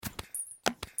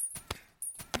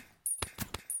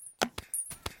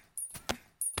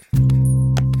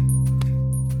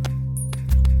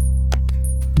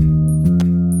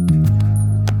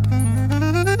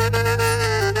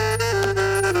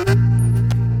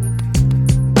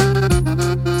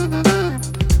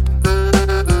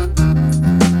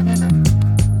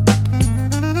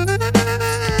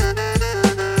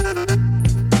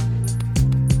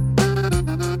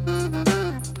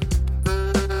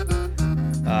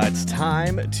it's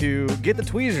time to get the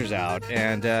tweezers out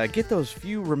and get those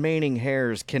few remaining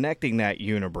hairs connecting that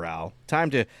unibrow. Time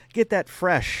to get that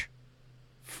fresh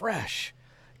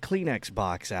Kleenex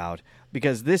box out,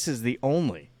 because this is the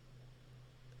only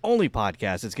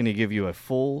podcast that's going to give you a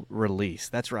full release.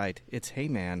 That's right. It's, hey,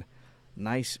 man,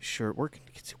 nice shirt.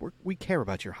 We care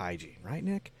about your hygiene, right,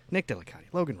 Nick? Nick Delicati,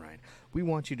 Logan Ryan. We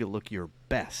want you to look your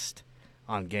best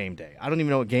on game day. I don't even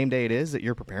know what game day it is that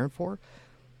you're preparing for,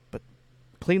 but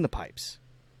clean the pipes.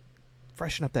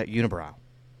 Freshen up that unibrow.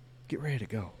 Get ready to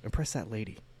go. Impress that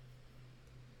lady.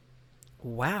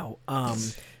 Wow.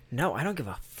 No, I don't give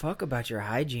a fuck about your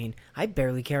hygiene. I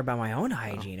barely care about my own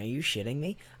hygiene. Are you shitting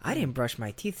me? I didn't brush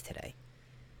my teeth today.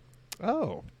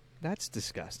 Oh, that's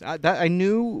disgusting. I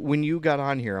knew when you got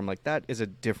on here, I'm like, that is a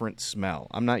different smell.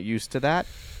 I'm not used to that.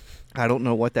 I don't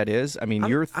know what that is. I mean,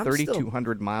 you're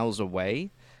 3,200 miles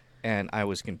away, and I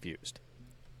was confused.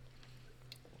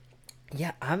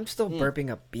 Yeah, I'm still burping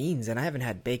up beans, and I haven't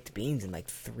had baked beans in like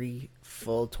 3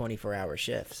 full 24-hour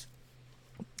shifts.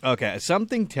 Okay,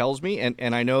 something tells me,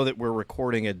 and I know that we're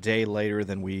recording a day later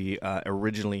than we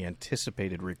originally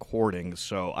anticipated recording,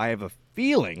 so I have a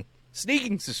feeling,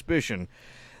 sneaking suspicion,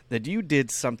 that you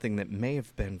did something that may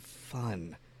have been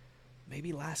fun.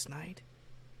 Maybe last night?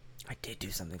 I did do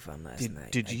something fun last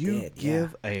night. Did you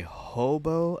give a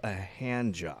hobo a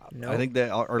hand job? Nope. I think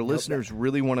that our listeners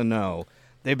really want to know.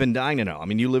 They've been dying to know. I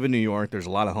mean, you live in New York. There's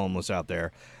a lot of homeless out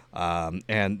there.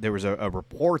 And there was a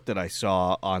report that I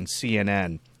saw on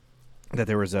CNN that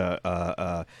there was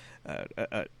a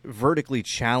vertically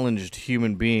challenged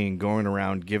human being going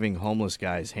around giving homeless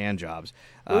guys hand jobs.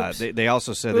 They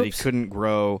also said that he couldn't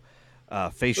grow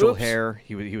facial hair.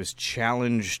 He was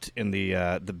challenged in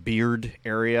the beard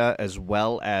area, as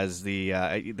well as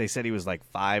they said he was like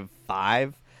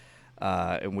 5'5",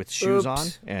 and with shoes on,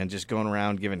 and just going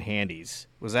around giving handies.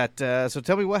 Was that so?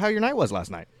 Tell me how your night was last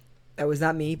night. That was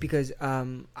not me, because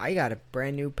I got a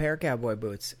brand new pair of cowboy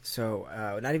boots, so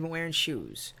not even wearing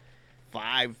shoes.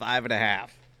 5.5.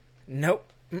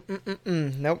 Nope.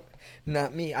 Nope.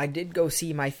 Not me. I did go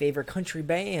see my favorite country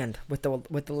band with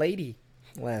the lady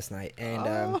last night, and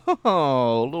a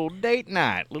little date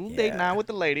night, date night with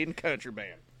the lady in country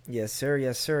band. Yes, sir.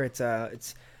 Yes, sir.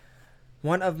 It's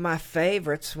one of my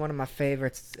favorites.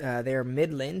 They're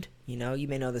Midland. You know, you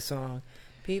may know the song.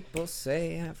 People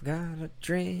say I've got a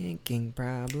drinking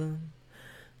problem.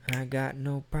 I got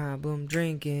no problem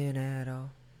drinking at all.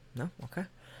 No? Okay.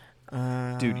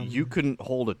 Dude, you couldn't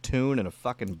hold a tune in a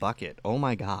fucking bucket. Oh,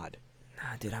 my God.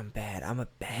 Nah, dude, I'm bad. I'm a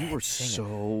bad You were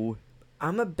singer.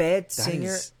 I'm a bad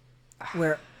singer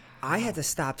where I had to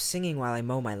stop singing while I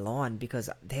mow my lawn because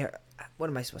what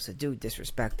am I supposed to do?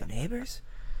 Disrespect the neighbors?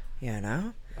 You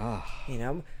know? You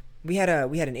know? We had an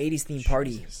 80s themed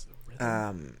party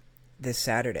this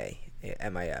Saturday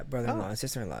at my brother-in-law and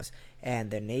sister-in-law's, and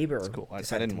the neighbor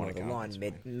decided to mow the lawn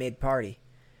mid-party.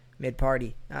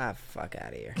 Fuck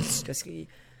out of here.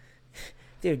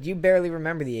 Dude, you barely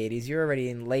remember the 80s. You're already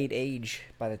in late age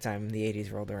by the time the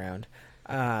 80s rolled around.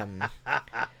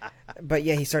 But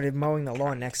yeah, he started mowing the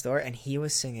lawn next door, and he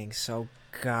was singing so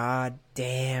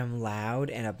goddamn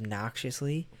loud and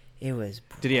obnoxiously. It was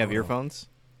brutal. Did he have earphones?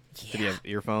 Yeah. Did he have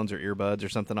earphones or earbuds or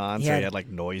something on? So he had like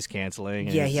noise canceling.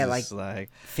 And he had like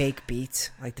fake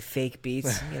beats, like the fake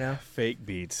beats, you know? Fake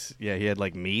beats. Yeah, he had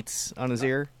like meats on his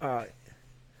ear.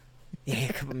 Yeah,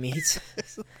 a couple meats.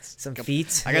 Some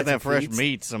feets. I got that fresh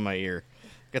meats on my ear.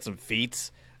 Got some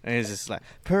feets. And he's just like,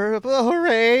 purple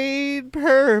rain,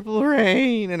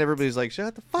 and everybody's like,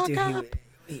 shut the fuck up.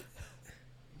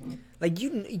 Like,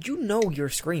 you know you're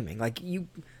screaming. Like,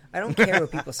 I don't care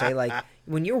what people say. Like,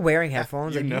 when you're wearing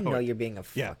headphones, you know you're being a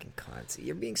fucking cunt.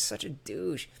 You're being such a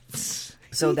douche.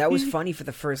 So that was funny for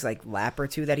the first, like, lap or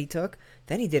two that he took.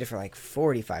 Then he did it for, like,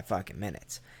 45 fucking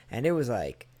minutes. And it was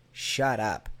like, shut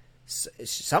up.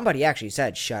 Somebody actually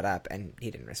said shut up, and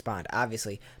he didn't respond,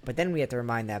 obviously. But then we had to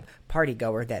remind that party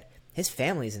goer that his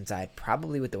family's inside,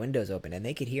 probably with the windows open, and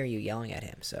they could hear you yelling at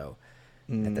him. So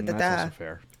that's also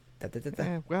fair.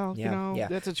 Well, you know,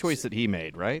 that's a choice that he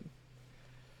made, right?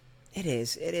 It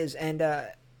is, and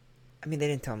I mean, they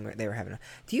didn't tell him they were having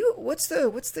what's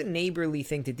the neighborly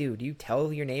thing to do? Do you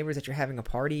tell your neighbors that you're having a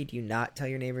party? Do you not tell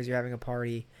your neighbors you're having a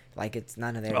party? Like it's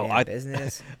none of their damn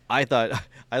business. I thought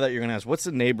you were gonna ask, what's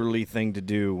the neighborly thing to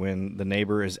do when the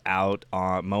neighbor is out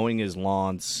mowing his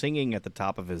lawn, singing at the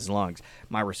top of his lungs?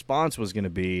 My response was gonna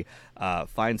be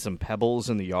find some pebbles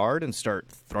in the yard and start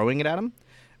throwing it at him.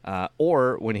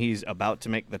 or when he's about to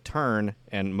make the turn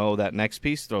and mow that next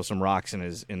piece, throw some rocks in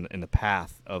the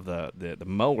path of the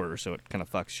mower, so it kind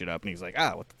of fucks shit up. And he's like,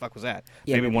 what the fuck was that?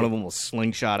 Yeah, maybe one of them will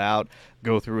slingshot out,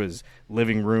 go through his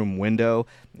living room window,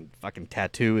 and fucking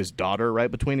tattoo his daughter right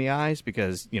between the eyes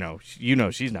because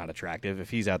she's not attractive.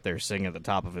 If he's out there singing at the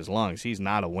top of his lungs, he's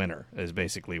not a winner. Is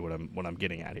basically what I'm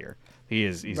getting at here.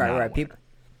 He's not a winner.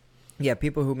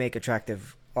 People who make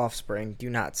attractive offspring do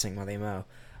not sing while they mow.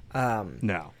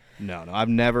 No. I've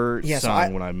never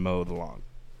sung when I mow the lawn.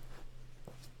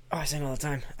 Oh, I sing all the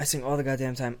time. I sing all the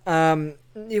goddamn time.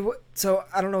 So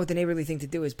I don't know what the neighborly thing to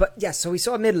do is, but yes. So we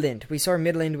saw Midland. We saw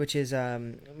Midland, which is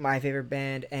my favorite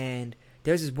band, and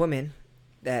there's this woman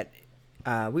that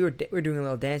we were doing a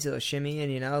little dance, a little shimmy,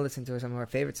 and listening to some of our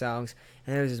favorite songs.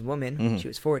 And there was this woman. Mm-hmm. She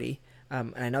was 40,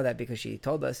 and I know that because she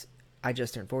told us I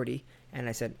just turned 40, and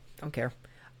I said don't care.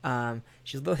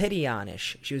 She's a little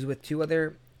hideon-ish. She was with two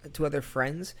other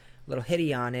friends, a little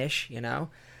hideon-ish,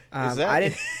 Is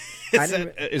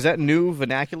that new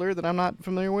vernacular that I'm not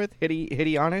familiar with?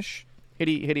 Hideonish?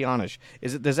 Hideonish.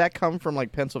 Does that come from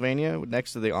like Pennsylvania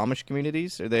next to the Amish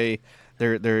communities?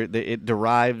 It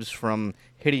derives from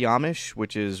Hideamish,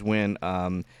 which is when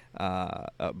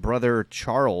brother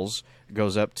Charles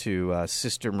goes up to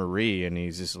Sister Marie and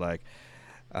he's just like,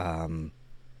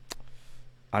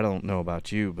 I don't know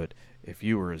about you, but if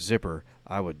you were a zipper,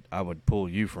 I would pull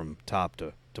you from top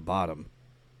to bottom.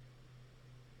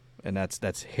 And that's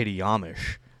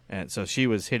Hideamish. And so she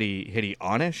was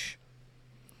Hideonish.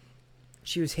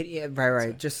 She was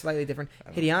right, just slightly different.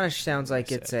 Hideonish sounds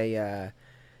like it's a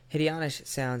Hideonish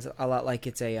sounds a lot like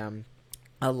it's a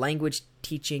language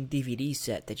teaching DVD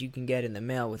set that you can get in the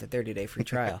mail with a 30-day free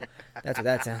trial. That's what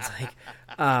that sounds like.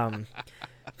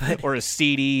 Or a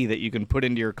CD that you can put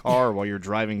into your car while you're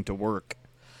driving to work.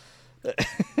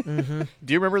 Mm-hmm.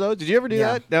 Do you remember those? Did you ever do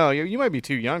that? No, you might be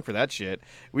too young for that shit.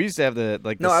 We used to have the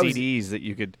CDs that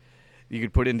you could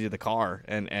put into the car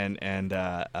and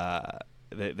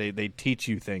they teach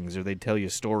you things or they tell you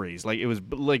stories. Like it was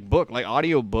like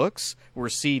audio books were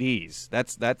CDs.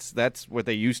 That's what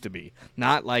they used to be.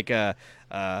 Not like a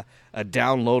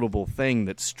downloadable thing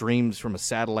that streams from a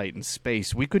satellite in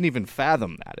space. We couldn't even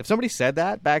fathom that. If somebody said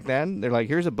that back then, they're like,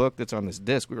 "Here's a book that's on this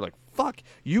disc." We were like, "Fuck,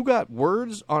 you got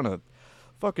words on a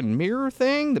fucking mirror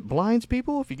thing that blinds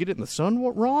people if you get it in the sun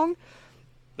wrong?"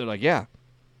 They're like, "Yeah."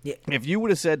 If you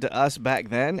would have said to us back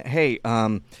then, "Hey,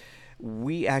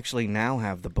 we actually now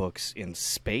have the books in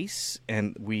space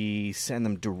and we send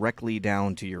them directly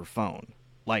down to your phone,"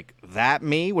 like that,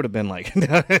 me would have been like,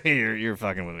 you're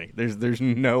fucking with me. There's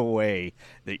no way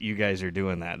that you guys are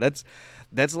doing that. That's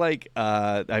like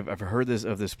I've heard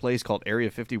of this place called Area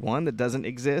 51 that doesn't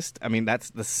exist. I mean,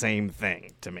 that's the same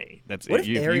thing to me. That's what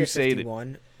if Area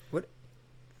 51?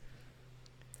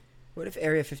 What if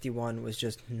Area 51 was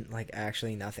just like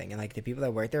actually nothing, and like the people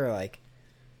that work there are like,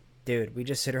 dude, we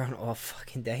just sit around all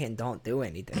fucking day and don't do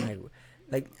anything.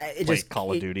 Like it play just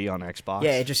Call of Duty on Xbox.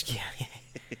 Yeah, it just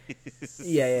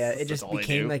It just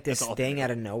became like this thing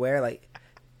out of nowhere. Like,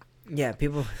 yeah,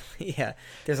 people. Yeah,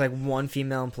 there's like one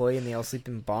female employee and they all sleep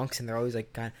in bunks and they're always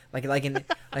like kind of like in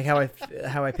like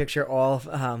how I picture all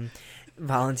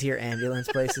volunteer ambulance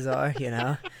places are.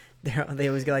 They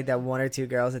always get like that one or two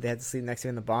girls that they have to sleep next to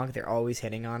in the bunk. They're always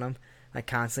hitting on them like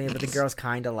constantly, but the girls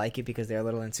kind of like it because they're a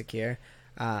little insecure.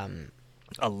 A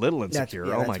little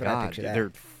insecure. Oh my god,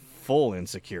 they're full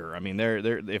insecure. I mean,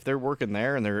 they're if they're working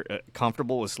there and they're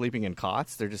comfortable with sleeping in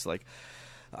cots, they're just like,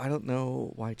 I don't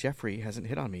know why Jeffrey hasn't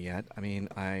hit on me yet. I mean,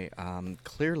 I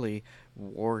clearly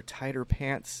wore tighter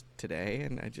pants today,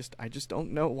 and I just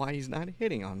don't know why he's not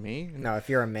hitting on me. No, if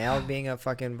you're a male being a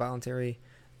fucking voluntary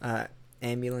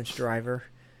ambulance driver,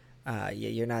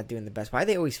 you're not doing the best. Why are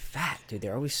they always fat, dude?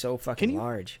 They're always so fucking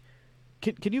large.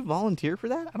 Can you volunteer for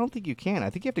that? I don't think you can. I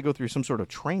think you have to go through some sort of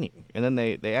training, and then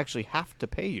they actually have to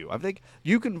pay you. I think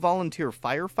you can volunteer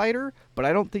firefighter, but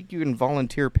I don't think you can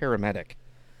volunteer paramedic.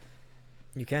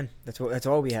 You can. That's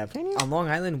all we have. On Long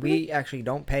Island, we actually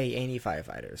don't pay any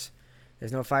firefighters.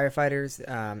 There's no firefighters,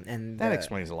 and that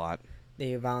explains a lot.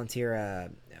 They volunteer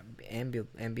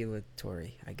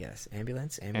ambulatory, I guess.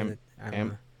 Ambulance? I don't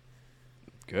know.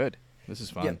 Good. This is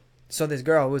fun. Yeah. So this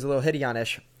girl who was a little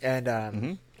hideonish,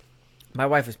 and my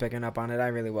wife was picking up on it. I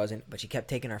really wasn't, but she kept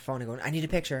taking our phone and going, "I need a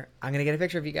picture. I'm gonna get a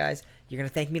picture of you guys. You're gonna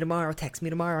thank me tomorrow. Text me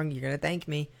tomorrow. And you're gonna thank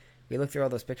me." We looked through all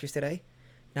those pictures today.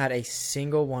 Not a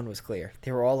single one was clear.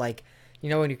 They were all like,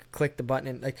 when you click the button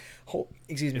and like, hold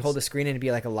the screen and it'd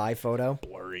be like a live photo.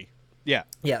 Blurry. Yeah.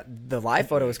 Yeah, the live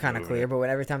photo was kind of clear, but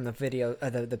every time the video,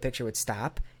 the picture would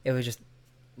stop, it was just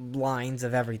lines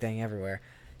of everything everywhere.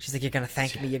 She's like, you're gonna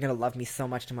thank me. You're gonna love me so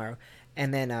much tomorrow.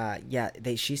 And then,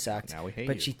 she sucked. Now we hate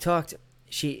but you. she talked.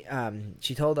 She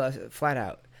told us flat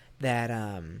out that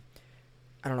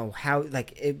I don't know how,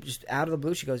 like, it just out of the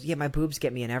blue. She goes, yeah, my boobs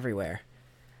get me in everywhere.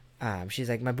 She's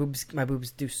like, my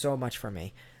boobs do so much for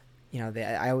me. You know,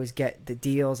 I always get the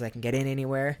deals. I can get in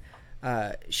anywhere.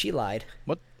 She lied.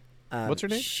 What's her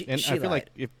name? She I feel lied. like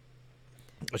if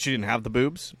she didn't have the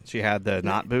boobs, she had the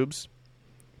not boobs.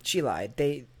 She lied.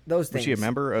 Those things. Was she a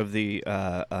member of the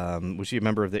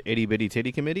itty bitty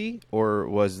titty committee, or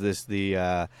was this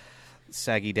the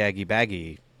saggy daggy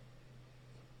baggy?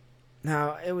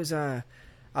 No, it was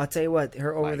I'll tell you what,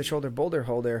 her over the shoulder boulder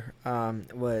holder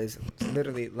was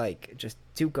literally like just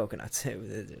 2 coconuts.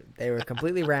 They were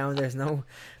completely round. There's no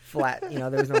flat, there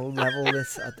was no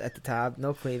levelness at the top,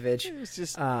 no cleavage. It was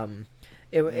just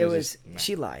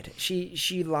she lied.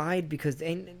 She lied because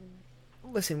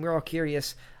listen, we're all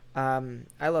curious.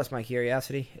 I lost my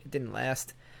curiosity. It didn't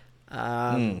last.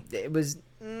 It was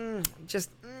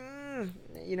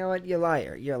you know what? You're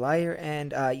a liar,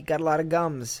 and you got a lot of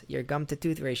gums. Your gum to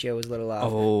tooth ratio was a little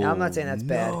off. Now, I'm not saying that's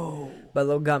bad, but a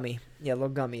little gummy. Yeah, a little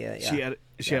gummy. Yeah.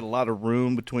 She had a lot of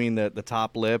room between the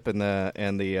top lip and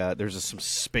the there's some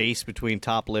space between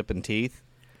top lip and teeth.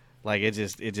 Like it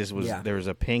just was. Yeah. There was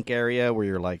a pink area where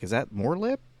you're like, is that more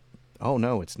lip? Oh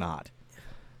no, it's not.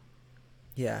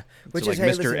 Yeah, which is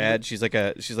like Mr. Ed. She's like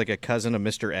a cousin of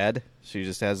Mr. Ed. She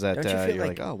just has that. You're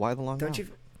like, oh, why the long mouth?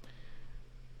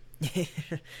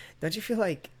 Don't you feel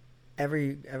like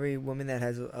every woman that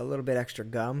has a little bit extra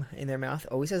gum in their mouth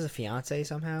always has a fiance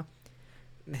somehow?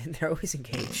 They're always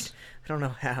engaged. I don't know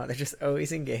how. They're just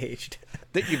always engaged.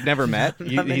 That you've never met?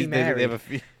 They have a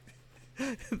few.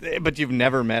 But you've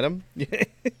never met him?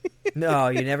 No,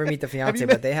 you never meet the fiance,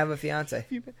 but they have a fiance.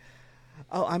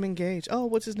 Oh, I'm engaged. Oh,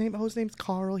 what's his name? Oh, his name's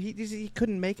Carl. He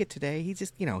couldn't make it today. He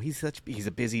just, he's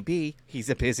a busy bee. He's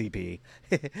a busy bee.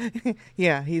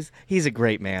 Yeah, he's a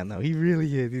great man though. He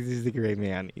really is. He's a great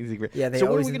man. He's a great. Yeah.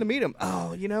 So when are we gonna meet him?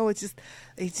 Oh, it's just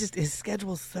his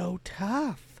schedule's so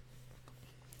tough.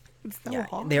 It's so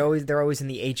hard. They're always in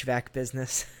the HVAC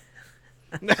business.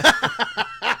 I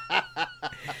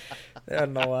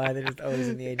don't know why. They're just always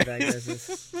in the HVAC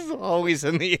business. Always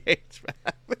in the HVAC.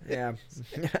 Yeah.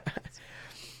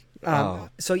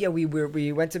 So yeah, we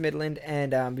went to Midland,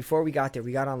 and before we got there,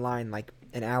 we got online like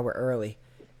an hour early,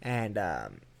 and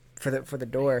for the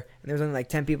door, and there was only like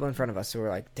 10 people in front of us. So we're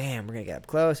like, damn, we're gonna get up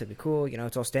close. It'd be cool.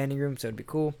 It's all standing room, so it'd be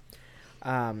cool.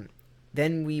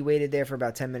 Then we waited there for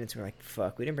about 10 minutes. We're like,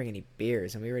 fuck, we didn't bring any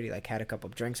beers, and we already like had a couple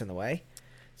of drinks on the way.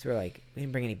 So we're like, we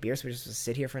didn't bring any beers, so we're just gonna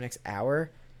sit here for the next hour,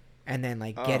 and then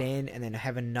like get in, and then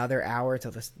have another hour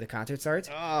till the concert starts.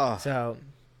 So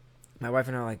my wife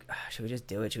and I were like, should we just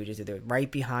do it? Right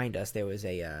behind us, there was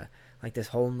a like this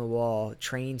hole in the wall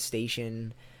train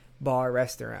station bar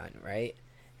restaurant, right?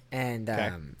 And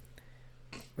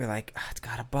we're like, it's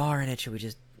got a bar in it. Should we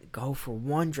just go for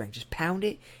one drink, just pound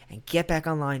it, and get back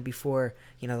online before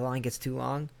the line gets too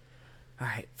long? All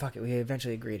right, fuck it. We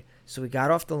eventually agreed. So we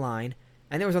got off the line,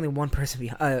 and there was only one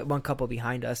couple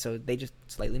behind us, so they just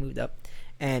slightly moved up.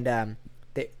 And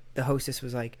the hostess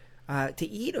was like, to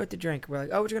eat or to drink? We're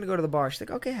like, oh, we're just gonna go to the bar. She's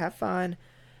like, okay, have fun.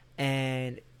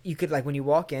 And you could, like, when you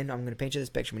walk in, I'm gonna paint you this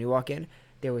picture. When you walk in,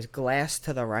 there was glass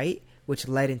to the right, which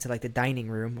led into like the dining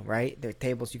room. Right, there are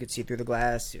tables you could see through the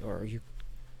glass, or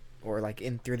like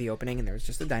in through the opening, and there was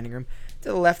just a dining room. To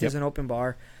the left is an open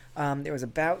bar. There was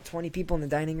about 20 people in the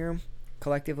dining room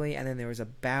collectively, and then there was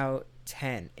about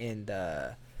 10 in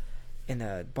the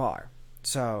bar.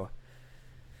 So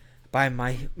buy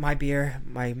my beer,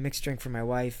 my mixed drink for my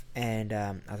wife, and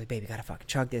I was like, baby, gotta fucking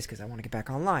chug this because I want to get back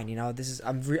online. I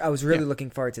was really looking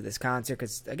forward to this concert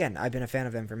because, again, I've been a fan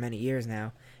of them for many years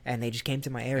now, and they just came to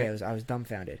my area. I was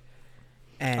dumbfounded.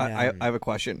 And I have a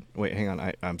question. Wait, hang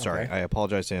on. I'm sorry. Okay. I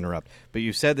apologize to interrupt, but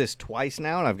you said this twice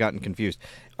now, and I've gotten confused.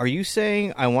 Are you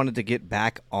saying I wanted to get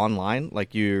back online,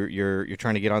 like you're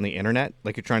trying to get on the internet,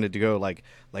 like you're trying to go like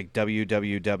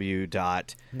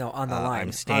www. No, on the line.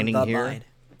 I'm standing on the here. Line.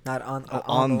 Not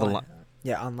on the line.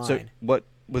 Yeah, online. So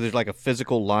was there like a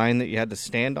physical line that you had to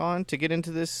stand on to get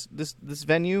into this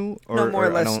venue? Or, no, more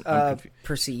or less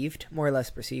perceived. More or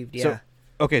less perceived. Yeah.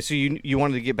 So you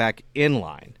wanted to get back in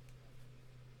line.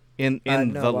 In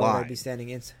the line. I'd be standing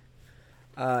in.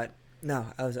 No,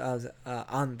 I was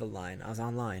on the line. I was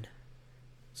online.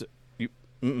 So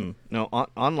no,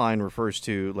 online refers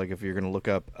to, like, if you're going to look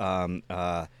up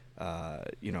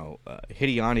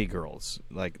Hidiani girls,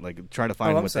 like try to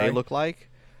find what they look like.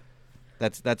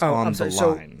 That's on the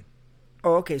line.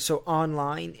 Okay. So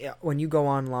online, when you go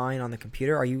online on the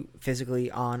computer, are you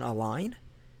physically on a line?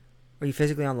 Are you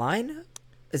physically online?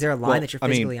 Is there a line that you're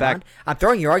physically back, on? I'm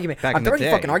throwing your argument. I'm throwing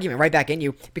your fucking argument right back in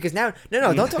you because now,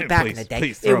 no, don't throw back in the day.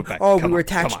 Please throw it back. Oh, we were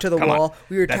attached to the wall.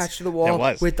 We were attached to the wall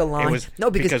with the line. No,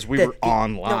 because we were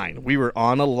online. No, we were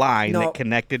on a line that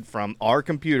connected from our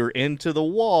computer into the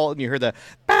wall, and you heard the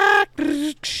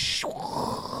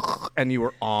and you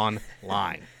were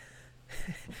online.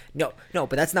 No,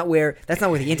 but that's not where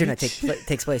the internet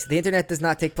takes place. The internet does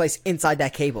not take place inside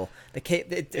that cable.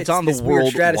 It's on the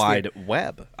World Wide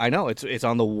Web. I know it's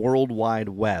on the World Wide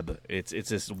Web. It's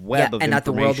this web of and not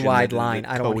the information worldwide line.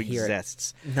 I don't want to hear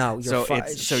it. No, shut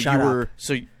up.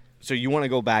 So you want to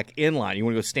go back in line? You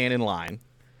want to go stand in line?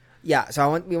 Yeah.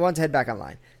 So we want to head back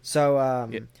online. So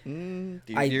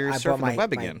you're surfing the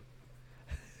web again.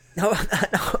 No,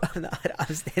 I'm not.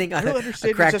 I'm standing on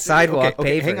a cracked sidewalk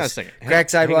pavers. Hang on a second.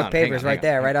 Cracked sidewalk pavers right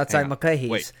there, right outside McCahey's.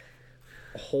 Wait.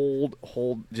 Hold.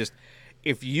 Just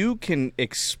if you can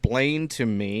explain to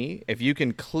me, if you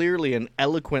can clearly and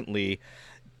eloquently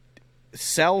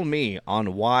sell me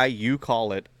on why you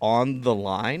call it on the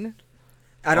line.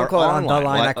 I don't call it on the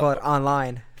line. I call it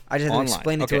online. I just have to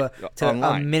explain it to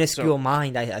a minuscule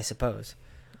mind, I suppose.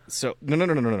 So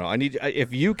no. I need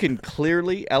if you can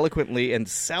clearly, eloquently, and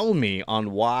sell me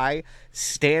on why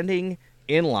standing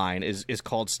in line is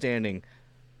called standing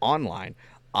online.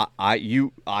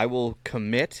 I will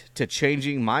commit to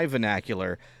changing my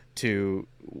vernacular to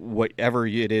whatever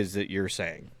it is that you're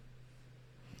saying.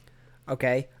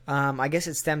 Okay. I guess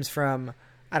it stems from,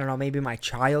 I don't know, maybe my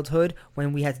childhood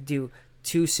when we had to do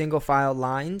 2 single file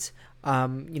lines.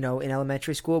 In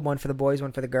elementary school, one for the boys,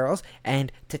 one for the girls,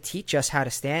 and to teach us how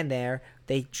to stand there,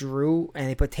 they drew and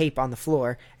they put tape on the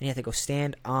floor, and you have to go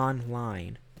stand on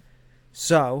line.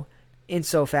 So,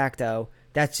 ipso facto,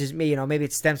 that's just me. Maybe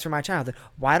it stems from my childhood.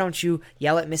 Why don't you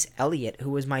yell at Miss Elliott,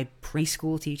 who was my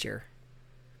preschool teacher?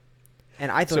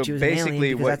 And I thought she was an alien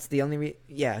because that's the only.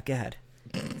 Yeah, go ahead.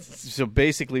 So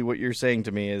basically, what you're saying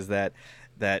to me is that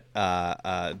the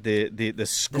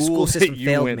school that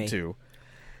you went to.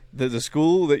 The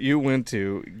school that you went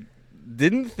to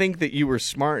didn't think that you were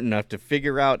smart enough to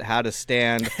figure out how to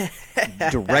stand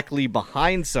directly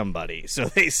behind somebody. So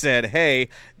they said, hey,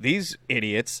 these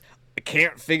idiots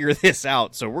can't figure this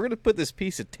out. So we're going to put this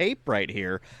piece of tape right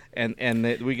here and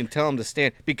we can tell them to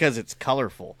stand because it's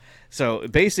colorful. So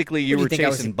basically you were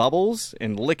chasing bubbles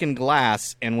and licking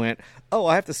glass and went, oh,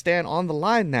 I have to stand on the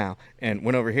line now. And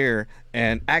went over here.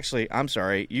 And actually, I'm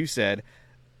sorry, you said,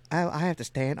 oh, I have to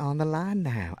stand on the line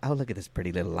now. Oh, look at this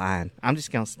pretty little line. I'm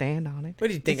just gonna stand on it. What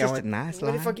do you think? It's just a nice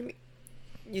line. What the fuck you mean?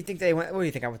 You think they went? What do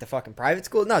you think? I went to fucking private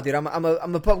school? No, dude. I'm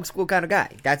a public school kind of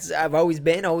guy. I've always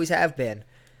been, always have been.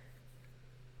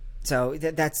 So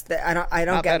I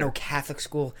don't get no Catholic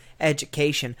school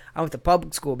education. I went to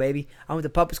public school, baby. I went to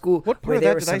public school. What part of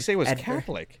that did I say was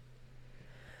Catholic?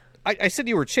 I said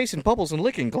you were chasing bubbles and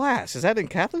licking glass. Is that in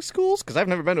Catholic schools? Because I've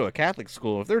never been to a Catholic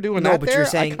school. If they're doing that there,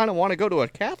 I kind of want to go to a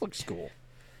Catholic school.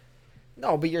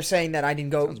 No, but you're saying that I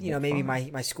didn't go, maybe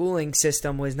my schooling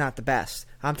system was not the best.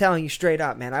 I'm telling you straight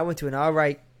up, man. I went to an all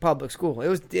right public school.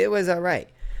 It was all right.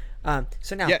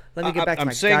 So now, let me get back to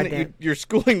my goddamn... I'm saying that your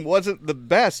schooling wasn't the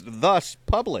best, thus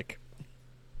public.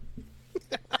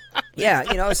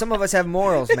 Yeah, some of us have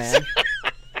morals, man.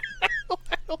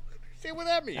 See what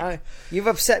that means? You've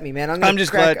upset me, man. I'm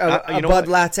just crack glad a Bud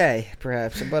Latte,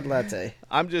 perhaps a Bud Latte.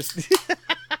 I'm just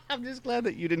glad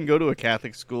that you didn't go to a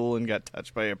Catholic school and got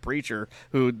touched by a preacher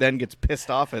who then gets pissed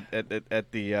off at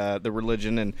the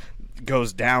religion and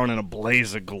goes down in a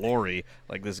blaze of glory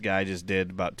like this guy just did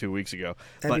about 2 weeks ago.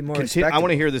 That'd be more respectable. I want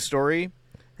to hear the story.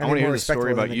 I want to hear the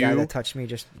story about the you. Guy that touched me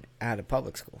just out of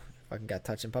public school. Fucking got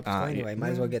touched in public school anyway. Might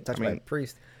as well get touched by a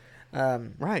priest.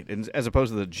 Right, and as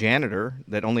opposed to the janitor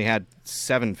that only had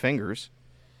 7 fingers.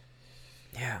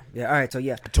 Yeah. All right. So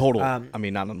yeah, total. Not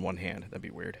on one hand. That'd be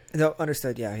weird. No,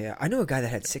 understood. Yeah. I knew a guy that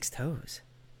had 6 toes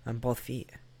on both feet.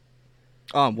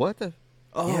 What the?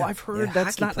 Oh, yeah, I've heard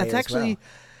that's not. That's actually. Well.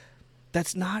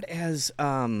 That's not as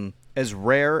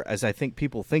rare as I think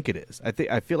people think it is.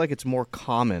 I feel like it's more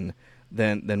common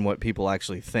than what people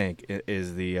actually think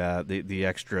is the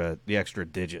extra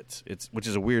digits. Which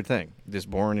is a weird thing. Just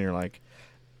born and you're like,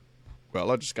 well,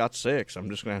 I just got 6. I'm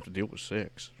just gonna have to deal with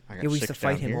 6. I got we used to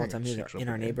fight him all the time in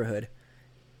our neighborhood.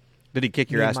 Did he kick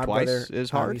your ass twice as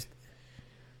hard?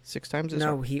 6 times as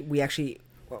hard? No,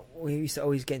 we used to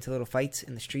always get into little fights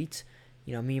in the streets.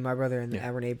 Me and my brother and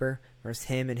our neighbor versus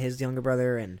him and his younger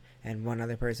brother and one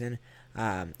other person.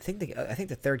 I think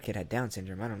the third kid had Down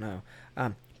syndrome. I don't know.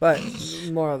 But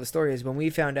moral of the story is when we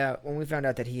found out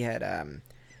that he had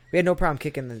we had no problem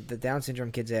kicking the Down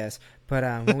syndrome kid's ass. But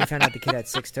when we found out the kid had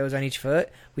 6 toes on each foot,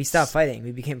 we stopped fighting.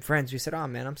 We became friends. We said, "Oh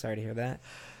man, I'm sorry to hear that."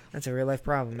 That's a real life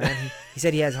problem, man. He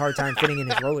said he has a hard time fitting in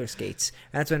his roller skates.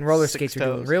 And that's when roller skates were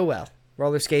doing real well.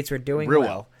 Roller skates were doing real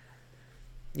well.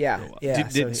 Yeah,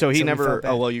 yeah. So he never.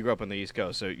 Oh well, you grew up on the East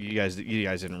Coast, so you guys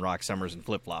didn't rock summers and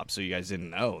flip flops, so you guys didn't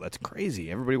know. That's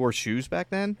crazy. Everybody wore shoes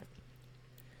back then.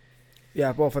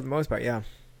 Yeah, well, for the most part, yeah.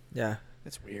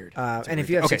 That's weird. And if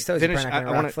you have 6 toes, you're probably not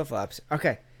going to rock flip flops.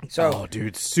 Okay, so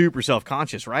dude, super self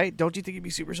conscious, right? Don't you think you'd be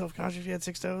super self conscious if you had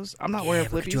 6 toes? I'm not wearing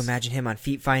flippies. Could you imagine him on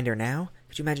Feet Finder now?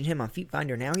 He'd make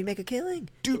a killing.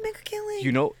 Dude, he'd make a killing.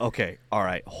 You know? Okay, all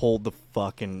right. Hold.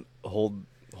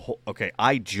 Okay,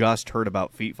 I just heard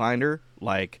about Feet Finder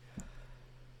like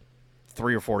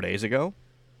 3 or 4 days ago,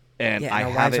 and I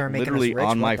have it literally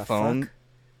on my phone.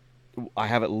 I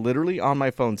have it literally on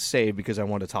my phone saved because I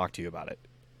want to talk to you about it.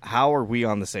 How are we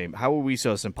on the same? How are we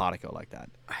so simpatico like that?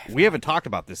 We haven't talked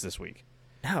about this week.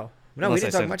 No, we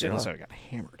didn't talk much at all. Unless I got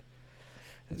hammered.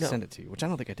 Send it to you, which I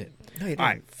don't think I did. No, you didn't. All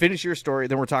right, finish your story.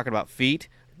 Then we're talking about feet.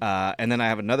 And then I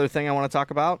have another thing I want to talk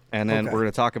about, and then we're going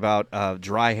to talk about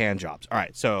dry hand jobs. All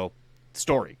right, so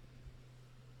story.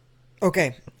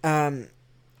 Okay, I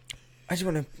just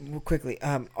want to quickly.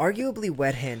 Arguably,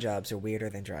 wet hand jobs are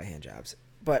weirder than dry hand jobs,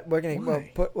 but we're gonna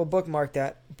we'll bookmark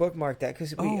that. Bookmark that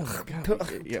because and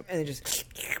then just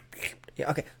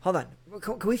okay. Hold on.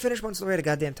 Can we finish one story at a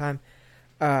goddamn time?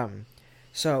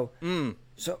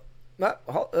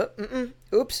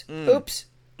 Oops.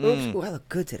 Ooh, I look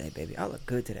good today, baby. I look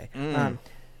good today.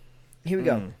 Here we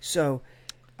go. So,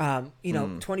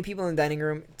 20 people in the dining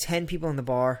room, 10 people in the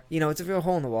bar. It's a real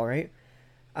hole in the wall, right?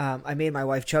 I made my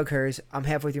wife chug hers. I'm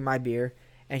halfway through my beer,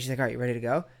 and she's like, all right, you ready to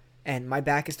go? And my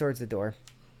back is towards the door.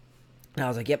 And I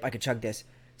was like, yep, I could chug this.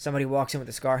 Somebody walks in with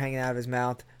a scar hanging out of his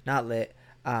mouth, not lit.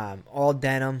 All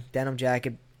denim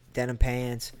jacket, denim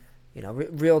pants.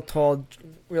 Real tall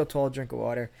drink of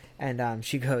water. And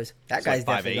she goes, that guy's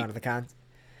like definitely going to the concert.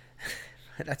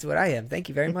 That's what I am. Thank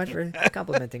you very much for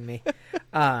complimenting me.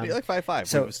 You're like 5'5".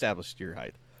 So we've established your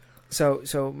height.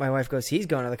 So my wife goes, he's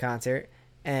going to the concert,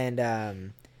 and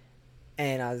I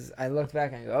looked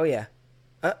back and I go, oh yeah,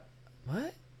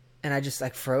 what? And I just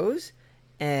like froze,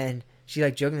 and she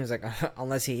like jokingly was like,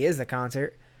 unless he is the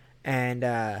concert, and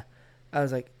I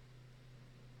was like,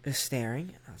 just staring,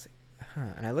 and I was like,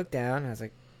 huh, and I looked down, and I was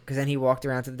like, because then he walked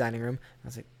around to the dining room, I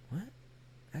was like, what?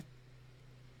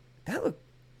 That looked.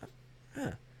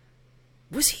 Huh.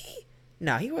 Was he?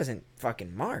 No, he wasn't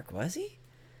fucking Mark, was he?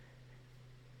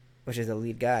 Which is the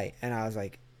lead guy. And I was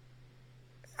like,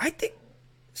 I think,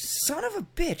 son of a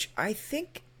bitch, I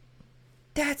think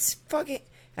that's fucking...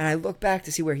 And I look back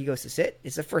to see where he goes to sit.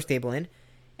 It's the first table in.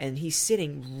 And he's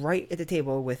sitting right at the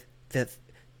table with the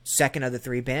second of the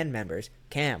 3 band members,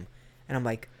 Cam. And I'm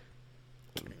like...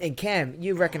 And Cam,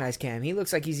 you recognize Cam. He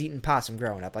looks like he's eating possum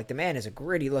growing up. Like, the man is a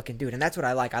gritty looking dude, and that's what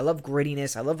I like. I love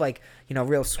grittiness. I love, like,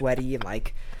 real sweaty and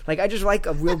like I just like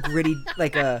a real gritty,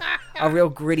 like a real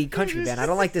gritty country band. I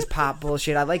don't like this pop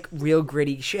bullshit. I like real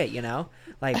gritty shit.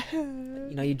 Like,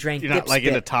 you drank. You're not like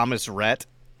into Thomas Rhett.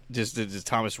 Just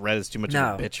Thomas Rhett is too much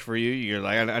of a bitch for you. You're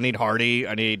like, I need Hardy.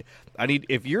 I need.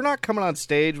 If you're not coming on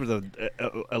stage with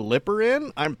a lipper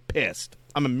in, I'm pissed.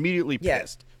 I'm immediately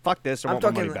pissed. Fuck this. I want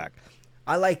my money back.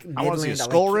 I like Midland. I want to see a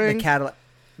skull ring.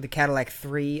 The Cadillac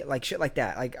 3, like shit like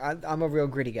that. Like I'm a real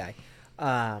gritty guy.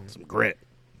 Some grit.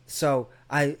 So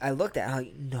I looked at it, I'm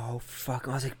like, no fuck.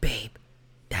 I was like, babe,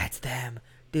 that's them.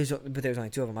 But there's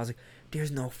only 2 of them. I was like, there's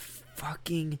no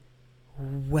fucking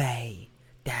way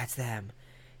that's them.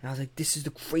 And I was like, this is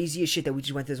the craziest shit that we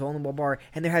just went to this hole in the wall bar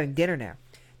and they're having dinner now.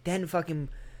 Then fucking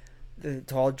the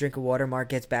tall drink of water, Mark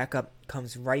gets back up,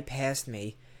 comes right past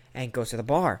me, and goes to the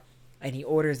bar. And he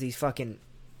orders these fucking...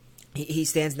 He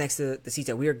stands next to the seats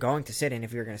that we were going to sit in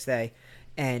if we were going to stay.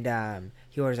 And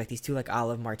he orders like these 2 like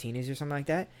olive martinis or something like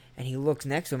that. And he looks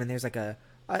next to him and there's like a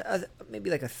maybe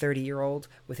like a 30-year-old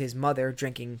with his mother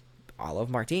drinking olive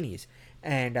martinis.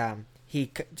 And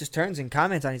he just turns and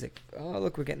comments on it. He's like, oh,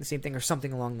 look, we're getting the same thing or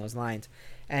something along those lines.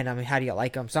 And how do you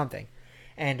like them? Something.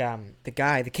 And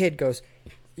the kid goes,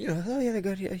 oh yeah, they're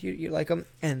good. Yeah, you like them.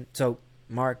 And so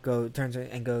Mark turns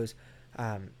and goes,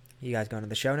 you guys going to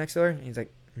the show next door? And he's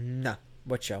like, no.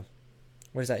 What show?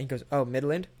 What is that? He goes, oh,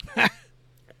 Midland?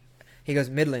 He goes,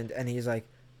 Midland. And he's like,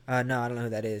 no, I don't know who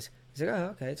that is. He's like, oh,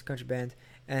 okay, it's a country band.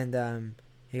 And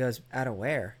he goes, out of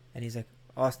where? And he's like,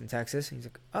 Austin, Texas. And he's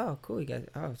like, oh, cool. You guys,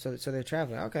 so they're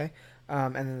traveling. Okay.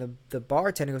 And then the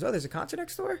bartender goes, oh, there's a concert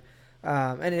next door?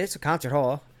 And it's a concert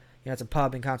hall. It's a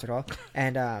pub and concert hall.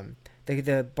 And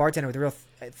the bartender with a real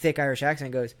thick Irish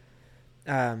accent goes,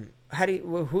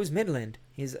 who's Midland?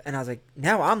 And I was like,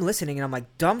 now I'm listening and I'm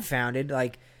like dumbfounded,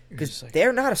 like, because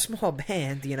they're not a small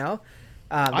band, they're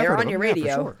on your radio.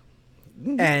 Yeah, for sure.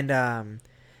 And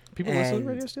people listen to the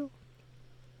radio still?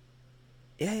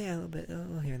 Yeah, a little bit, a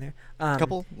little here and there. A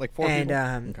couple, like 4 and,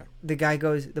 people.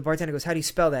 Okay. The bartender goes, "How do you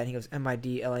spell that?" And he goes,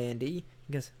 "Midland." He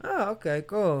goes, "Oh, okay,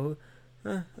 cool.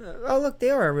 Oh, look,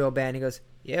 they are a real band." He goes,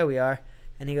 "Yeah, we are."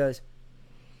 And he goes,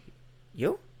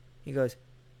 "You?" He goes,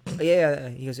 "Oh, yeah."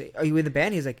 He goes, "Are you in the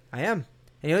band?" He's like, "I am."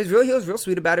 And he was real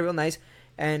sweet about it, real nice,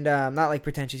 and not like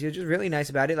pretentious. He was just really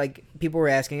nice about it. Like people were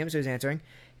asking him, so he was answering,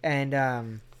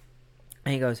 and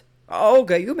he goes, "Oh,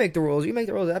 okay, you make the rules. You make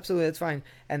the rules. Absolutely, that's fine."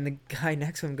 And the guy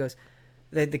next to him goes,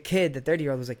 the kid, the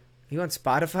 30-year-old was like, "Are you on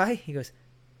Spotify?" He goes,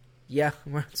 "Yeah,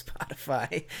 we're on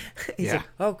Spotify." He's like,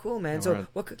 "Oh, cool, man. Yeah, so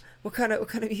what kind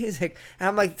of music?" And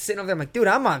I'm like sitting over there. I'm like, "Dude,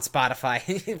 I'm on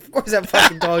Spotify." Of course, that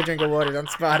fucking dog drinking water on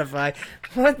Spotify.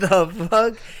 What the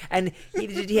fuck? And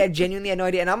he had genuinely had no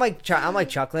idea. And I'm like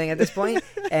chuckling at this point.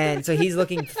 And so he's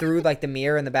looking through like the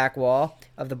mirror in the back wall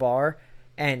of the bar.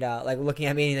 And like looking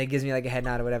at me, and he like, gives me like a head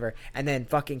nod or whatever. And then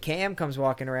fucking Cam comes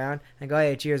walking around, and I go,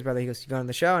 "Hey, cheers, brother." He goes, "You going on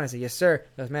the show?" And I said, "Yes, sir."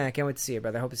 He goes, "Man, I can't wait to see you,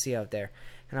 brother. I hope to see you out there."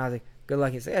 And I was like, "Good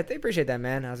luck." He's like, "Yeah, I appreciate that,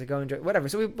 man." And I was like, "Go enjoy." Whatever.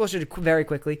 So we bullshitted very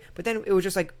quickly. But then it was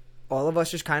just like all of us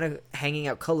just kind of hanging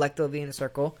out collectively in a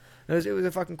circle. It was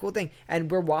a fucking cool thing. And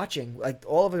we're watching, like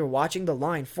all of us are watching the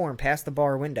line form past the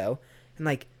bar window, and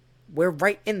like we're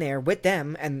right in there with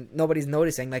them, and nobody's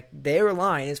noticing. Like their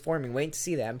line is forming, waiting to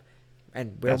see them.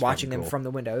 And we're watching them from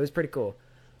the window. It was pretty cool.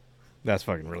 That's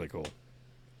fucking really cool.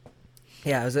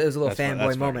 Yeah, it was a little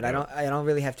fanboy moment. I don't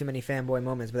really have too many fanboy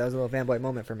moments, but that was a little fanboy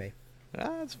moment for me.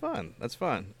 That's fun. That's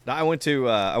fun. I went to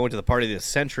the party of the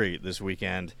century this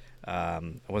weekend. I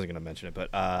wasn't going to mention it,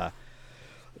 but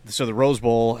so the Rose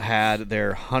Bowl had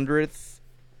their 100th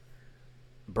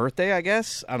birthday, I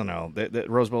guess. I don't know. The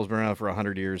Rose Bowl's been around for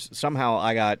 100 years. Somehow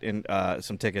I got in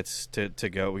some tickets to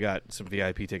go. We got some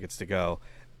VIP tickets to go.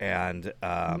 And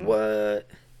what?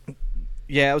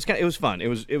 Yeah, it was fun. It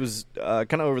was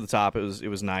kind of over the top. It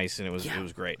was nice, and it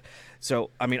was great. So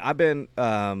I mean, I've been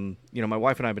my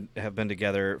wife and I have been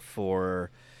together for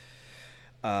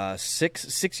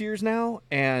 6 years now,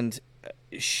 and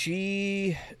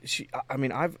she I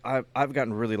mean, I've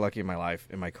gotten really lucky in my life,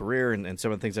 in my career, and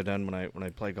some of the things I've done when I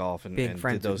play golf and did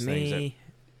those things.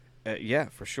 Yeah,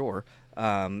 for sure.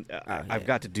 I've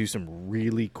got to do some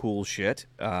really cool shit.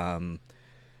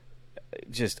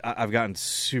 I've gotten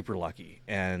super lucky,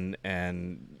 and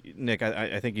Nick,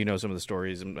 I think you know some of the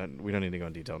stories, and we don't need to go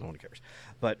in detail. No one cares,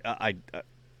 but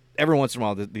every once in a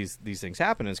while these things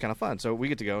happen, and it's kind of fun. So we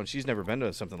get to go, and she's never been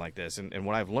to something like this. And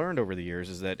what I've learned over the years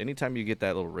is that anytime you get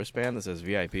that little wristband that says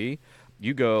VIP,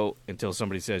 you go until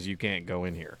somebody says you can't go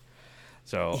in here.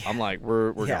 So I'm like,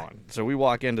 we're going. So we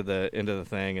walk into the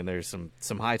thing, and there's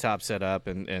some high top set up,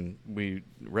 and we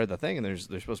read the thing, and there's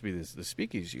supposed to be this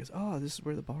speakeasy. She goes, "Oh, this is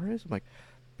where the bar is?" I'm like,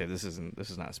 "Yeah, this is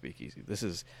not a speakeasy. This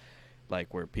is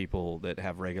like where people that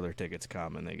have regular tickets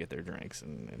come and they get their drinks."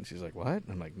 And she's like, "What?"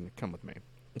 I'm like, "Come with me."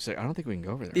 She's like, "I don't think we can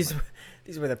go over there." These are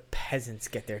where the peasants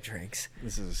get their drinks.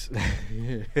 This is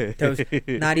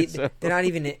they're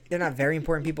not very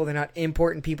important people. They're not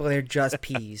important people. They're just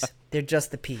peas. They're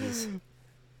just the peas.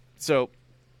 So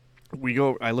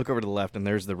I look over to the left, and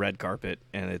there's the red carpet,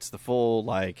 and it's the full,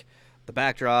 like, the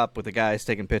backdrop with the guys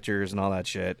taking pictures and all that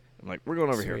shit. I'm like, "We're going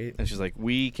over here." And she's like,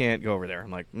 "We can't go over there." I'm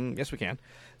like, "Yes, we can."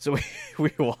 So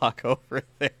we walk over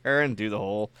there and do the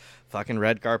whole fucking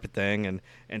red carpet thing,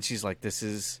 and she's like,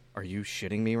 "Are you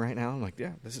shitting me right now?" I'm like,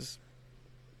 "Yeah, this is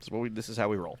how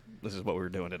we roll. This is what we're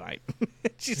doing tonight."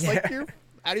 She's like, "You're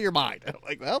out of your mind." I'm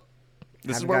like, "Well,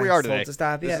 this is where we are today. To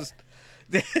stop yet.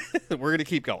 We're gonna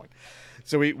keep going."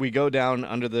 So we go down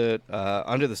under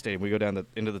the stadium. We go down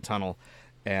into the tunnel,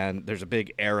 and there's a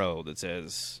big arrow that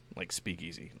says like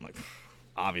speakeasy. I'm like,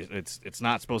 obvious. It's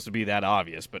not supposed to be that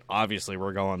obvious, but obviously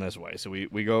we're going this way. So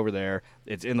we go over there.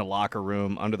 It's in the locker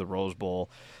room under the Rose Bowl,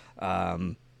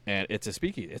 and it's a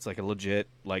speakeasy. It's like a legit,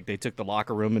 like they took the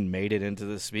locker room and made it into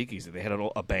the speakeasy. They had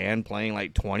a band playing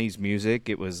like 20s music.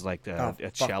 It was like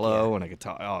a cello and a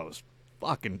guitar. Oh, it was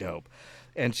fucking dope.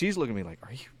 And she's looking at me like,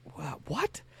 "Are you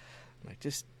what?" I'm like,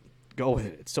 "Just go with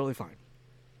it. It's totally fine."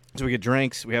 So we get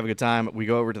drinks. We have a good time. We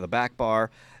go over to the back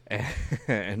bar,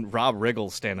 and Rob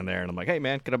Riggle's standing there. And I'm like, "Hey,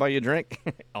 man, can I buy you a drink?"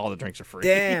 All the drinks are free.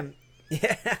 Damn.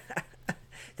 Yeah.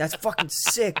 That's fucking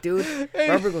sick, dude.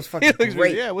 Rob Riggle's fucking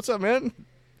great. Yeah, what's up, man?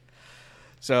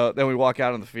 So then we walk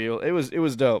out on the field. It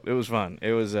was dope. It was fun.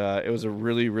 It was a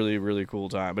really, really, really cool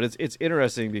time. But it's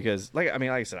interesting because like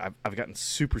I said, I've gotten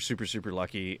super, super, super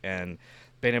lucky and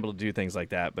been able to do things like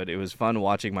that. But it was fun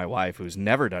watching my wife, who's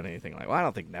never done anything like. Well, I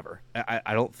don't think never.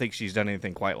 I don't think she's done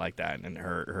anything quite like that. And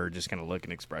her just kind of look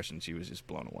and expression, she was just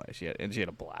blown away. She had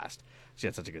a blast. She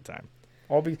had such a good time.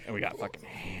 And we got fucking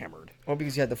hammered. All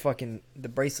because you had the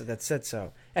bracelet that said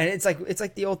so. And it's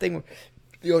like the old thing,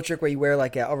 the old trick where you wear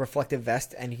like a reflective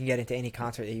vest and you can get into any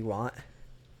concert that you want.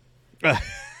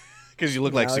 Because you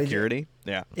look like security.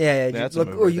 Yeah. You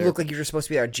look like you're just supposed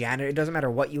to be a janitor. It doesn't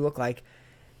matter what you look like.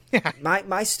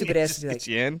 My stupid ass would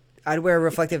be like, I'd wear a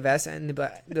reflective vest and they'd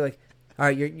be like, all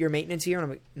right, you're maintenance here? And I'm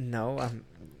like, no, I'm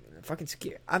fucking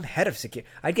secure. I'm head of security.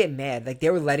 I'd get mad. Like, they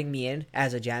were letting me in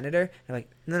as a janitor. I'm like,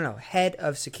 no, head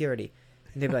of security.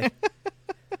 And they'd be like,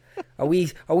 are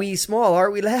we small,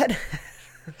 aren't we, lad?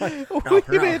 Like,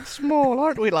 we're small,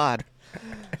 aren't we, lad?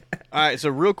 All right, so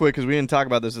real quick, because we didn't talk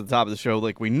about this at the top of the show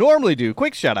like we normally do,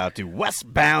 quick shout-out to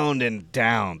Westbound and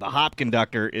Down. The hop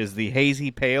conductor is the hazy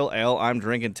pale ale I'm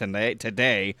drinking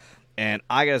today. And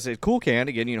I got to say, cool can.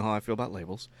 Again, you know how I feel about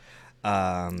labels.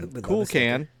 Cool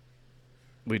can.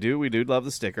 We do love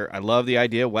the sticker. I love the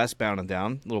idea, Westbound and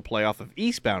Down. A little play off of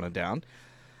Eastbound and Down.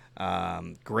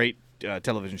 Great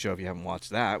television show if you haven't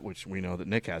watched that, which we know that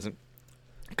Nick hasn't.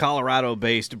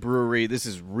 Colorado-based brewery. This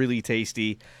is really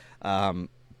tasty.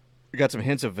 We got some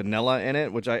hints of vanilla in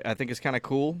it, which I think is kind of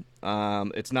cool.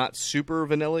 It's not super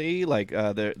vanilla-y. Like,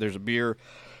 there's a beer,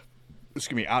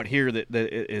 out here that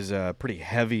is pretty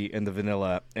heavy in the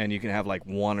vanilla, and you can have like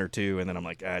one or two, and then I'm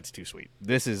like, it's too sweet.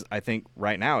 This is, I think,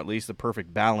 right now at least, the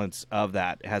perfect balance of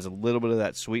that. It has a little bit of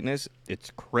that sweetness.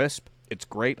 It's crisp. It's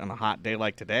great on a hot day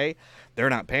like today. They're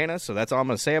not paying us, so that's all I'm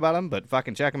going to say about them, but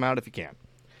fucking check them out if you can.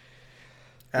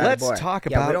 Let's talk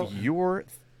about your...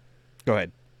 Go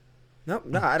ahead. No,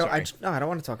 I don't. I don't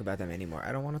want to talk about them anymore.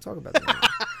 I don't want to talk about them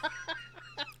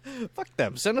anymore. Fuck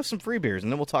them. Send us some free beers,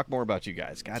 and then we'll talk more about you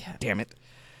guys. God damn it.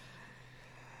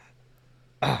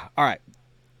 All right.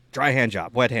 Dry hand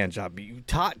job, wet hand job. You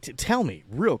tell me,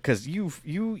 real, because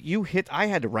you hit. I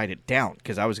had to write it down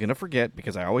because I was going to forget,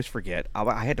 because I always forget.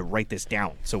 I had to write this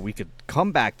down so we could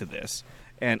come back to this.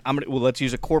 And let's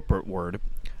use a corporate word.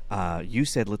 You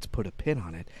said let's put a pin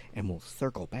on it, and we'll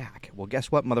circle back. Well,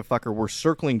 guess what, motherfucker? We're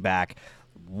circling back.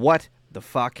 What the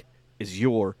fuck is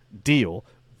your deal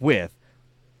with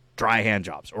dry hand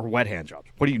jobs or wet hand jobs?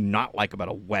 What do you not like about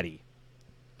a wetty?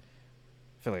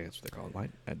 I feel like that's what they're called,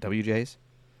 right? At WJ's?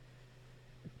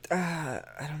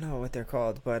 I don't know what they're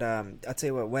called, but I'll tell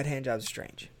you what, wet hand jobs are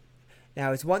strange.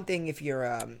 Now, it's one thing if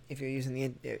you're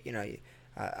using the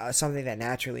something that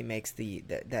naturally makes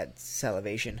that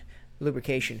salivation,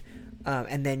 lubrication,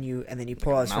 and then you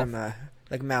pause from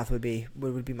like mouth would be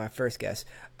my first guess,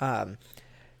 and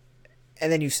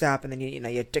then you stop, and then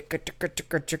you tick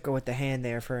with the hand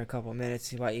there for a couple of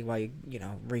minutes while you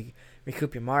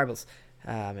recoup your marbles,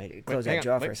 close that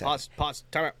jaw for a second. Pause,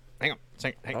 time out. Hang on.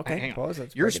 Hang on. Pause.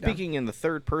 You're speaking in the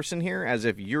third person here as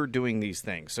if you're doing these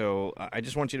things. So I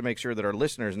just want you to make sure that our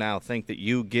listeners now think that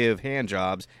you give hand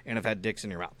jobs and have had dicks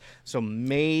in your mouth. So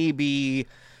maybe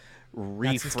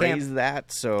rephrase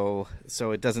that so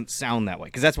it doesn't sound that way,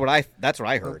 because that's what I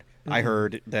heard. Mm-hmm. I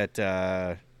heard that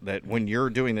that when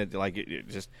you're doing it, like it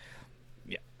just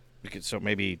because so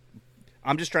maybe.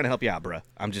 I'm just trying to help you out, bruh.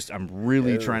 I'm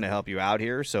really trying to help you out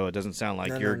here, so it doesn't sound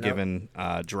like you're given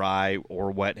dry or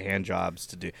wet hand jobs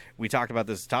to do. We talked about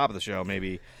this at the top of the show.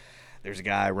 Maybe there's a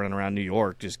guy running around New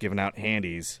York just giving out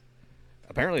handies.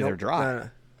 Apparently they're dry.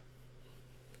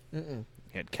 He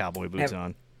had cowboy boots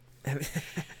on. Oh,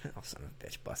 son of a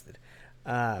bitch, busted.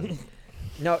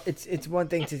 No, it's one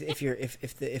thing to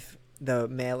if the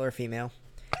male or female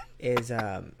is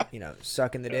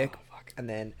sucking the dick. And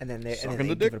then they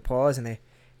give it a pause, and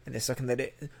they're sucking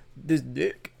this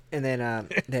dick, and then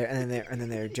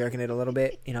they're jerking it a little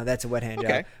bit. That's a wet hand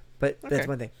job. But that's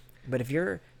one thing. But if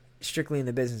you're strictly in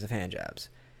the business of hand jobs,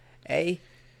 A,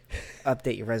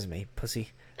 update your resume, pussy,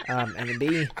 and then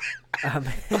B,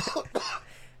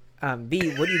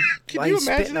 B, why are you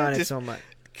spitting on it so much?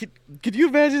 Could you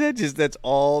imagine that? Just that's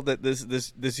all that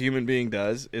this human being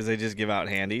does is they just give out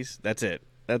handies. That's it.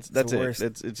 That's it.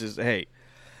 It's just hey.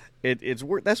 It's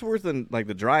worth that's worse than like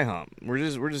the dry hump. We're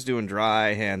just doing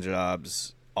dry hand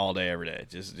jobs all day every day.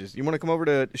 Just you want to come over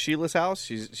to Sheila's house?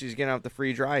 She's getting out the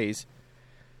free dries.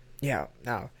 Yeah,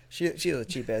 no, she's a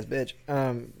cheap ass bitch.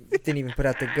 Didn't even put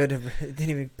out the good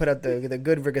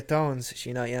rigatons.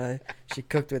 She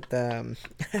cooked with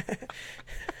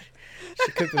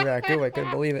she cooked with ragu. I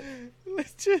couldn't believe it.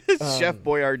 Chef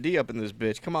Boyardee up in this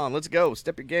bitch. Come on, let's go.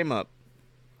 Step your game up.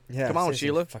 Yeah, come on,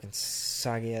 Sheila. Fucking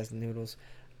soggy ass noodles.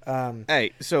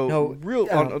 Hey, so real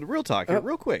talk here,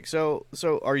 real quick. So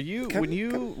are you when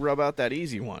you rub out that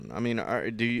easy one? I mean, are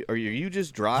you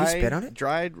just dry? You spit on it?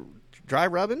 Dry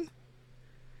rubbing?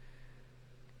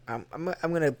 I'm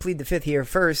gonna plead the fifth here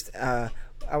first. I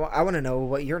want to know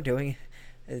what you're doing.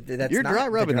 You're dry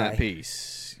rubbing that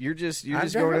piece. You're just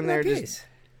going in there. Just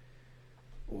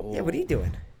Yeah, what are you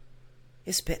doing?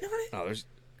 You spitting on it? Oh, there's.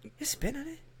 You spitting on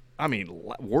it? I mean,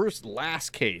 worst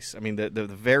last case. I mean, the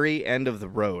very end of the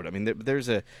road. I mean, there's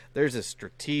a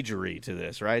strategery to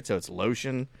this, right? So it's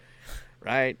lotion,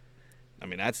 right? I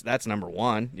mean, that's number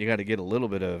one. You got to get a little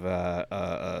bit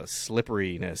of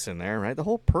slipperiness in there, right? The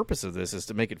whole purpose of this is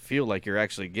to make it feel like you're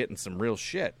actually getting some real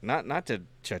shit, not to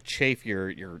chafe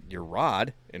your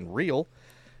rod and reel.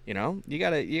 You know, you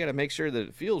gotta make sure that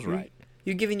it feels right.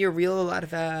 You're giving your reel a lot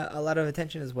of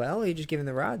attention as well. Or are you just giving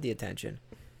the rod the attention?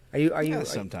 Are you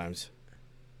sometimes?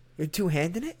 You're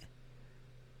two-handing it?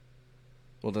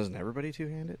 Well, doesn't everybody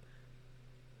two-hand it?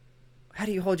 How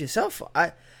do you hold yourself?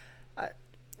 A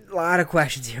lot of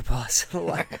questions here, boss.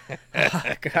 God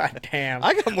damn.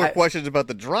 I got more questions about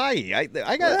the dryie. I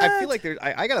feel like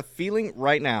I got a feeling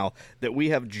right now that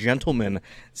we have gentlemen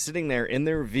sitting there in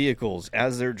their vehicles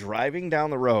as they're driving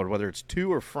down the road, whether it's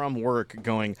to or from work,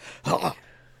 going, oh,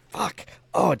 fuck.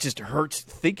 Oh, it just hurts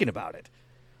thinking about it.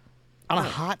 On a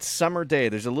hot summer day,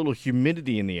 there's a little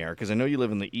humidity in the air because I know you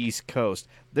live in the East Coast.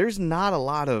 There's not a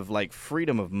lot of like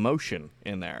freedom of motion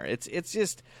in there. It's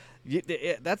just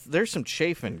there's some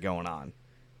chafing going on.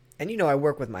 And you know I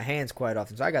work with my hands quite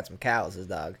often, so I got some calluses,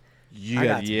 dog.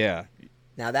 Yeah.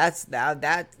 Now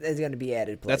that is going to be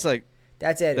added pleasure.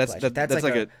 That's added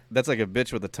pleasure. That's like a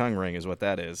bitch with a tongue ring, is what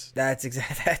that is. That's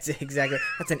exactly.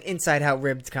 That's an inside out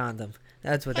ribbed condom.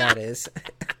 That's what that is.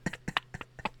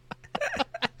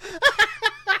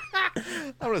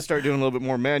 I'm going to start doing a little bit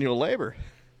more manual labor.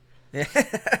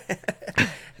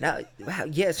 Now, wow,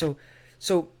 yeah. So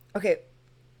okay.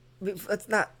 Let's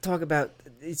not talk about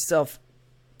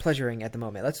self-pleasuring at the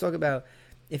moment. Let's talk about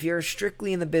if you're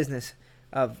strictly in the business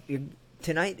of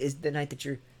tonight is the night that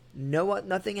you know what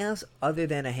nothing else other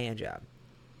than a hand job.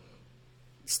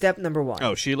 Step number one.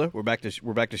 Oh, Sheila, we're back to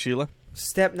Sheila.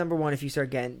 Step number one, if you start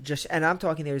getting and I'm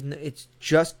talking it's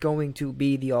just going to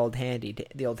be the old handy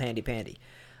pandy.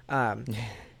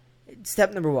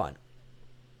 Step number one.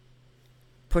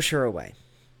 Push her away.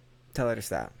 Tell her to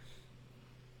stop.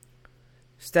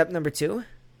 Step number two,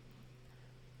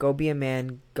 go be a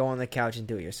man, go on the couch and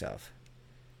do it yourself.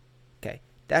 Okay,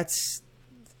 that's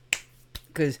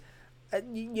because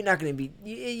you're not going to be,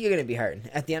 you're going to be hurting.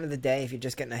 At the end of the day, if you're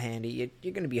just getting a handy,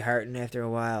 you're going to be hurting after a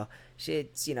while.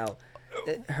 It's,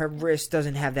 her wrist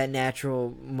doesn't have that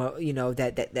natural,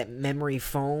 that memory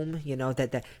foam,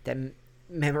 that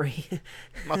memory.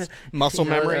 Muscle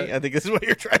memory, I think is what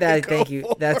you're trying to go Thank you.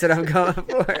 for. That's what I'm going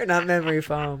for, not memory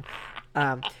foam.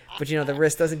 But the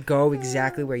wrist doesn't go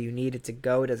exactly where you need it to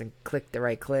go. It doesn't click the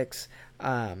right clicks.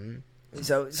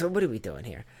 So what are we doing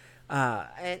here?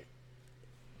 And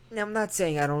now I'm not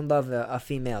saying I don't love a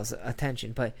female's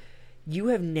attention, but you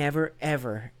have never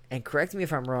ever, and correct me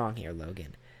if I'm wrong here,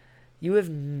 Logan, you have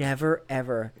never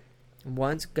ever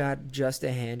once got just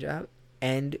a hand job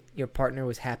and your partner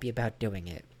was happy about doing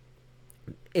it.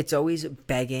 It's always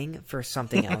begging for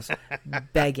something else.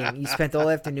 Begging. You spent all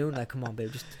afternoon like, come on,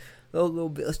 babe, just a little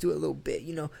bit. Let's do it a little bit.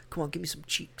 Come on, give me some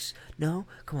cheeks. No?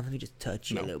 Come on, let me just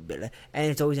touch you a little bit.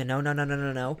 And it's always a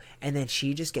no. And then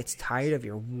she just gets tired of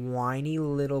your whiny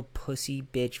little pussy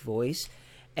bitch voice.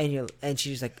 And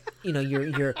she's like,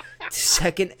 you're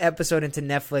second episode into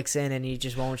Netflix and you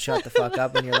just won't shut the fuck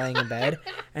up when you're laying in bed.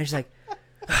 And she's like,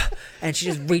 and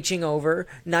she's just reaching over.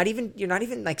 You're not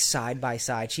even like side by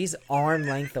side. She's arm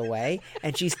length away,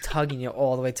 and she's tugging you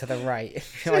all the way to the right.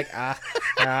 You're like,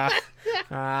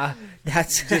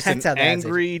 That's how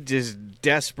angry, just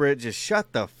desperate. Just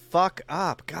shut the fuck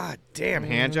up. God damn,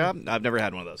 hand job. I've never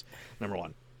had one of those. Number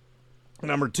one.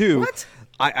 Number two. What?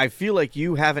 I feel like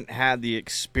you haven't had the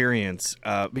experience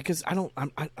because I'm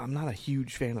not a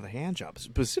huge fan of the hand job,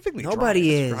 specifically.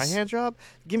 Nobody is dry hand job.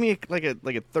 Give me a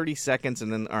 30 seconds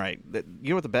and then all right. You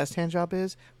know what the best hand job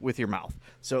is? With your mouth.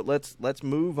 So let's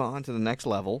move on to the next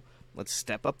level. Let's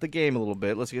step up the game a little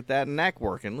bit. Let's get that neck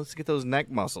working. Let's get those neck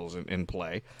muscles in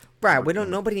play. Right.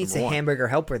 Nobody needs a hamburger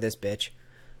helper this bitch.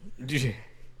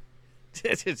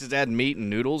 Just add meat and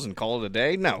noodles and call it a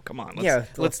day? No, come on.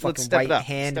 Let's step it up.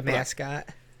 Hand mascot.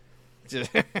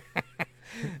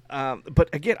 But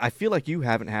again, I feel like you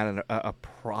haven't had a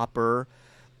proper,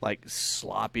 like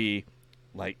sloppy,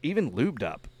 like even lubed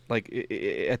up, like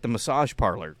at the massage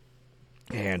parlor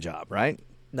hand job, right?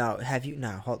 No, have you? No,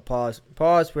 hold, pause.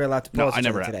 We're allowed to pause. No, I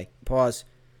never today. Pause.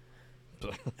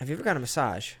 Have you ever got a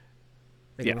massage?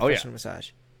 Yeah. Oh yeah.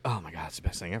 Massage. Oh my god, it's the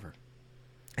best thing ever.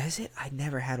 Is it? I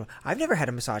never had one. I've never had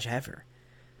a massage ever.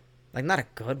 Like, not a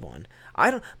good one.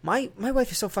 I don't. My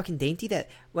wife is so fucking dainty that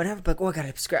whenever I'm like, oh, I got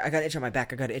an itch on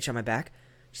my back.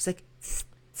 She's like,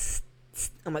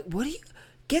 I'm like, what are you?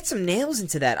 get some nails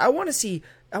into that. I want to see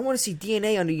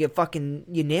DNA under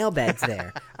your nail beds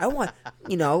there. I want,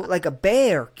 like a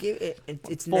bear.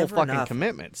 It's full never fucking enough.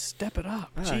 commitment. Step it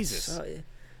up, Jesus.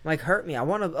 Hurt me. I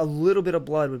want a little bit of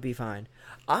blood would be fine.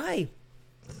 I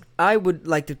would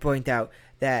like to point out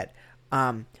that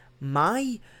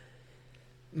my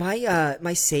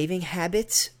saving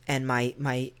habits and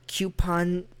my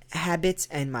coupon habits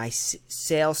and my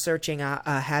sale searching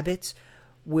habits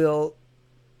will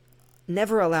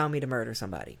never allow me to murder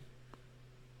somebody.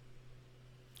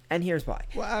 And here's why.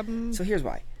 So here's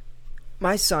why.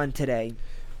 My son today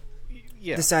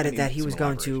decided that he was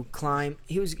going to climb.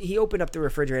 He opened up the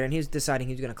refrigerator and he was deciding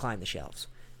he was going to climb the shelves.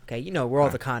 Okay, where all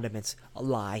the condiments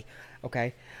lie.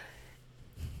 Okay,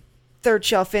 third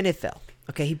shelf in, it fell.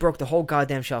 Okay, he broke the whole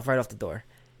goddamn shelf right off the door.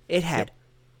 It had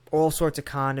all sorts of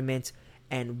condiments,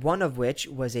 and one of which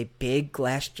was a big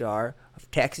glass jar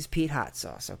of Texas Pete hot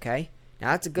sauce. Okay,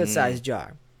 now that's a good sized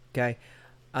jar. Okay,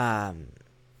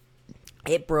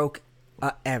 it broke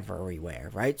everywhere,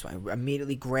 right? So I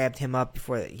immediately grabbed him up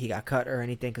before he got cut or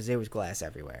anything because there was glass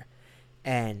everywhere,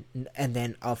 and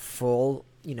then a full,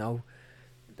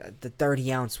 the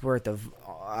 30-ounce worth of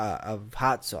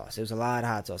hot sauce. There was a lot of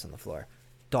hot sauce on the floor,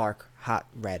 dark hot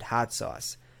red hot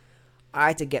sauce. I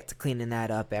had to get to cleaning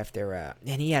that up after,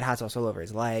 and he had hot sauce all over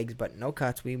his legs, but no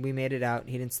cuts. We made it out.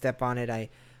 He didn't step on it.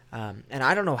 And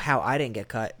I don't know how I didn't get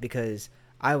cut because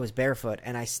I was barefoot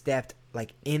and I stepped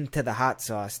like into the hot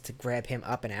sauce to grab him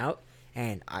up and out.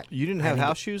 And you didn't have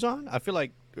house shoes on? I feel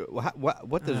like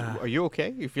are you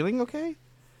okay? You feeling okay?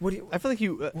 I feel like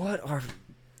you.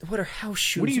 What are house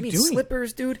shoes? What are you mean doing?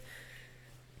 Slippers, dude?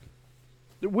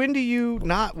 When do you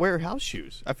not wear house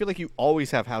shoes? I feel like you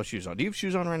always have house shoes on. Do you have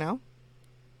shoes on right now?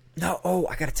 No. Oh,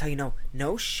 I gotta tell you,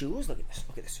 no shoes. Look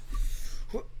at this.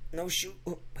 No shoe.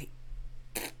 Oh, wait.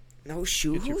 No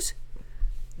shoes.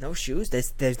 No shoes.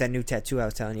 There's that new tattoo I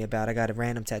was telling you about. I got a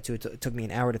random tattoo. It took me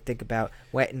an hour to think about.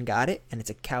 Went and got it, and it's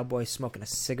a cowboy smoking a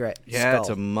cigarette. Yeah, it's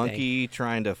a monkey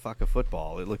trying to fuck a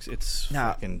football. It's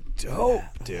fucking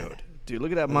dope, dude. Dude,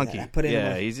 look at that monkey.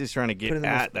 He's just trying to get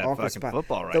at that fucking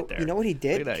football right there. You know what he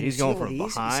did? He's going from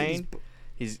behind.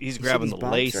 He's grabbing the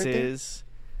laces.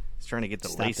 He's trying to get the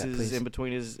laces in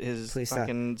between his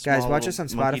fucking small guys, watch us on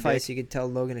Spotify dick. so you can tell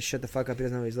Logan to shut the fuck up. He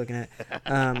doesn't know what he's looking at.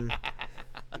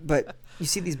 But you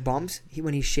see these bumps?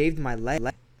 When he shaved my leg,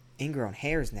 ingrown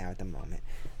hairs now at the moment.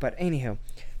 But anyhow,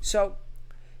 so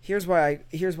here's why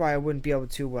I wouldn't be able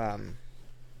to.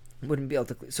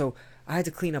 So I had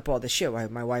to clean up all the shit.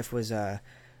 My wife was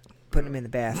putting him in the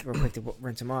bath real quick to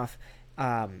rinse him off.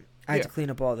 I had to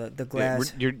clean up all the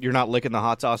glass. You're not licking the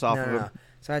hot sauce off of him? No.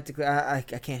 So I had to. I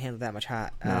can't handle that much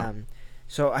hot. No.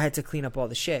 So I had to clean up all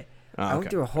the shit. I went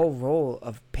through a whole roll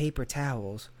of paper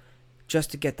towels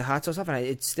just to get the hot sauce off, and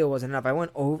it still wasn't enough. I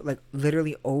went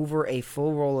literally over a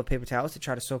full roll of paper towels to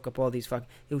try to soak up all these fucking.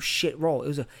 It was shit roll. It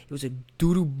was a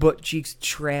doo-doo butt cheeks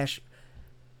trash.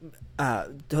 A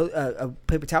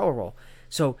paper towel roll.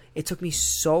 So it took me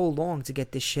so long to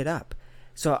get this shit up.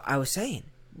 So I was saying,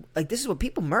 like, this is what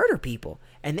people murder people,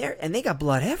 and they got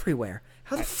blood everywhere.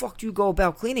 How the fuck do you go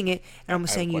about cleaning it? And I'm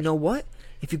saying, you know what?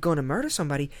 If you're going to murder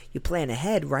somebody, you plan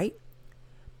ahead, right?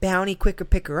 Bounty quicker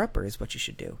picker upper is what you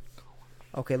should do.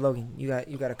 Okay, Logan, you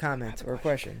got a comment or a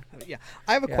question? Yeah,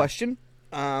 I have a question.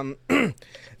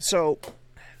 So,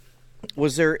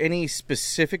 was there any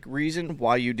specific reason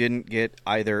why you didn't get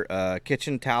either a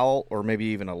kitchen towel or maybe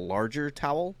even a larger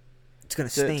towel? It's gonna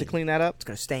stain to clean that up. It's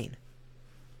gonna stain.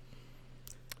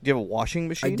 Do you have a washing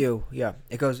machine? I do. Yeah,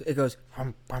 it goes. Okay.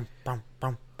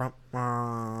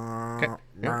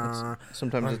 Yeah,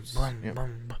 sometimes it's.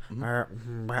 Yeah.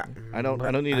 I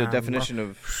don't need a definition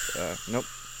of. Nope.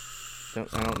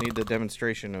 I don't need the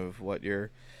demonstration of what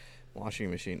your washing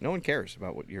machine. No one cares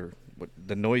about what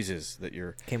the noises that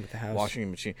your came with the house washing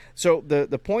machine. So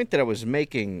the point that I was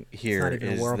making here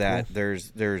is that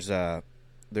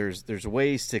there's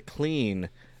ways to clean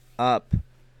up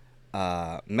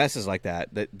messes like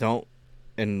that don't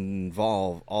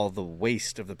involve all the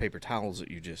waste of the paper towels that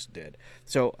you just did.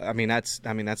 So I mean that's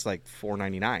like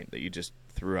 $4.99 that you just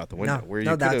threw out the window.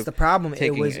 No, that's the problem.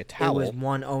 It was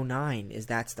 $109.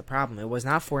 That's the problem. It was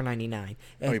not $4.99.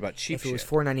 If it was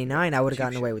 $4.99, I would have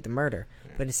gotten away with the murder.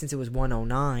 Yeah. But since it was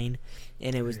 $109,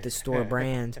 and it was the store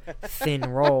brand thin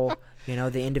roll,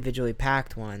 the individually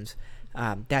packed ones,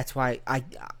 that's why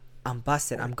I'm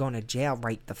busted. I'm going to jail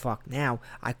right the fuck now.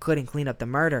 I couldn't clean up the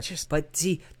murder. But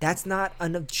see, that's not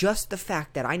enough. Just the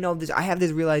fact that I know this, I have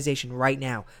this realization right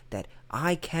now that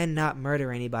I cannot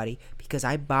murder anybody because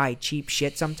I buy cheap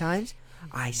shit sometimes.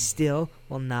 I still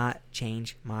will not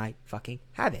change my fucking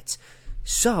habits.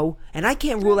 So, and I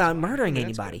can't rule out murdering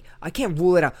anybody. I can't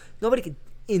rule it out. Nobody can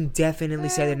indefinitely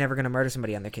say they're never going to murder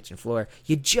somebody on their kitchen floor.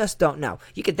 You just don't know.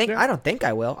 You can think, I don't think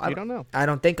I will. You don't know. I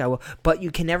don't think I will. But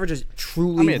you can never just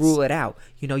truly rule it out.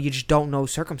 You know, you just don't know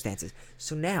circumstances.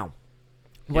 So now,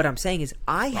 what I'm saying is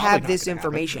I have this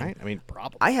information. Happen, right? I mean,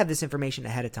 probably. I have this information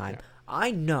ahead of time. Yeah.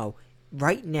 I know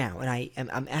right now,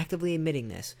 and I'm actively admitting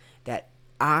this, that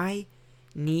I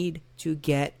need to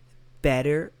get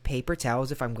better paper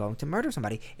towels if I'm going to murder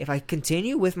somebody. If I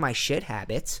continue with my shit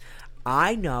habits,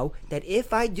 I know that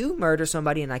if I do murder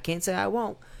somebody, and I can't say I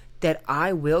won't, that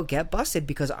I will get busted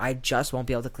because I just won't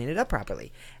be able to clean it up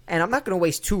properly. And I'm not going to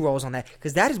waste 2 rolls on that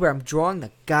because that is where I'm drawing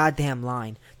the goddamn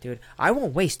line, dude. I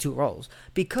won't waste 2 rolls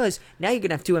because now you're going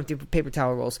to have 2 empty paper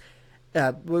towel rolls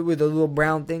with the little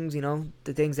brown things, you know,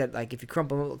 the things that, like, if you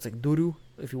crumple them, it looks like doo-doo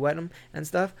if you wet them and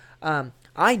stuff.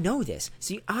 I know this.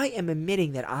 See, I am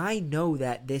admitting that I know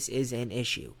that this is an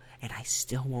issue, and I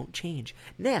still won't change.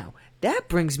 Now, that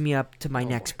brings me up to my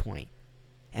next point.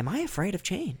 Am I afraid of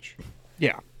change?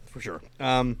 Yeah, for sure.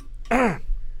 I'm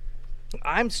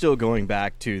still going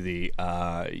back to the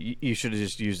you should have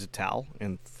just used a towel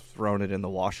and thrown it in the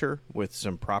washer with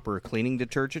some proper cleaning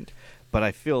detergent. But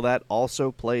I feel that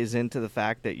also plays into the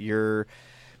fact that you're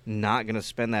not going to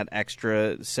spend that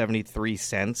extra 73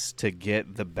 cents to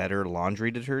get the better laundry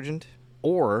detergent,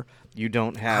 or you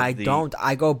don't have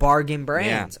I go bargain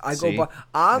brands. Yeah,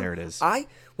 there it is.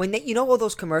 When they, you know, all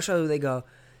those commercials, they go,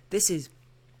 this is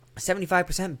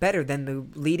 75% better than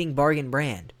the leading bargain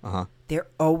brand. They're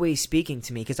always speaking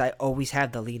to me because I always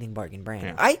have the leading bargain brand.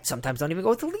 Yeah. I sometimes don't even go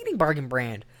with the leading bargain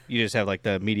brand. You just have like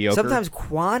the mediocre.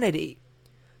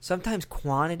 Sometimes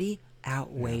quantity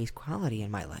outweighs quality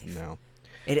in my life. No.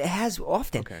 It has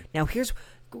often. Okay. Now,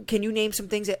 can you name some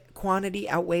things that quantity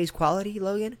outweighs quality,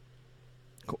 Logan?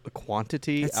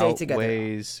 Quantity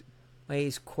outweighs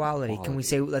quality. Can we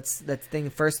say that's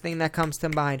the first thing that comes to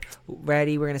mind?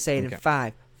 Ready? We're gonna say it in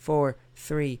 5, 4,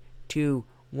 3, 2,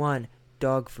 1.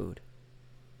 Dog food.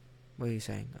 What are you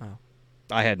saying? Oh,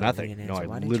 I had nothing. No, I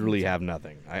literally have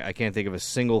nothing. I can't think of a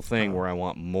single thing where I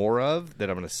want more of that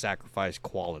I'm going to sacrifice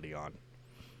quality on.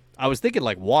 I was thinking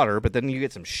like water, but then you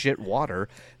get some shit water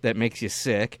that makes you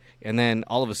sick, and then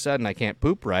all of a sudden I can't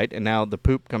poop right, and now the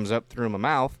poop comes up through my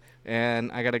mouth,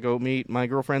 and I got to go meet my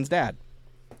girlfriend's dad.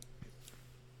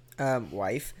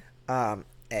 Wife. Well,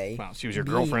 she was your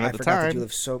girlfriend at the time. That you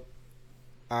live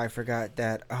I forgot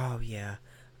that. Oh yeah.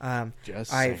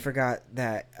 I forgot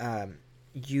that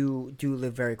you do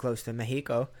live very close to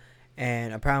Mexico,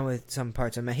 and a problem with some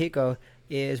parts of Mexico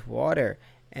is water.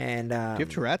 And do you have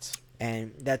Tourette's?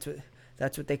 And that's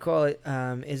what they call it.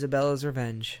 Isabella's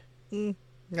revenge. I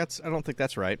don't think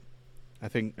that's right. I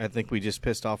think we just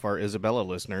pissed off our Isabella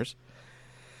listeners.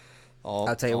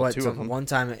 I'll tell you what. One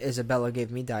time Isabella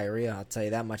gave me diarrhea. I'll tell you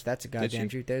that much. That's a goddamn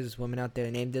truth. There's this woman out there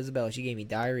named Isabella. She gave me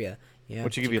diarrhea. Yeah.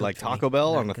 What, she give you like Taco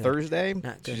Bell on a Thursday?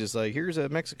 Not good. She's just like, here's a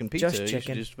Mexican pizza. Just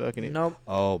chicken. You should just fucking eat. Nope.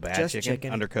 Oh, bad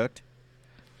chicken. Undercooked.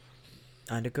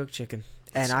 Undercooked chicken.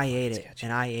 And I ate it. Sketchy.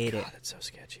 And I ate it. God, it's so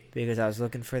sketchy. Because I was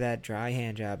looking for that dry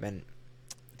hand job, and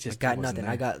just I got nothing.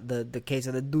 There. I got the case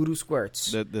of the doo-doo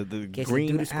squirts. The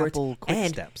green apple quick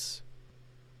steps.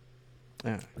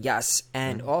 Yeah. Yes,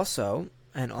 and also,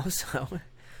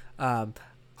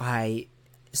 I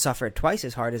suffered twice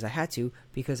as hard as I had to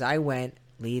because I went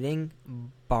leading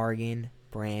bargain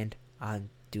brand on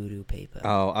doo-doo paper.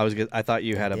 Oh, I thought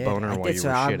you had a boner while you were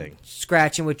shitting.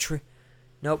 Scratching with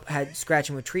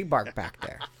scratching with tree bark back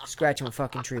there. Scratching with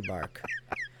fucking tree bark.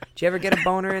 Did you ever get a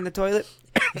boner in the toilet?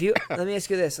 Let me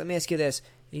ask you this.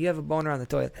 You have a boner on the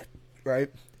toilet,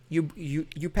 right? You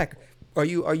peck. Are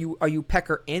you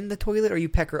pecker in the toilet or are you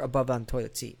pecker above on the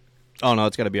toilet seat? Oh no,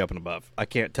 it's got to be up and above. I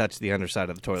can't touch the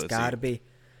underside of the toilet seat. It's got to be.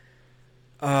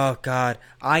 Oh God,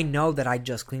 I know that I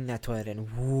just cleaned that toilet and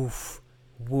woof,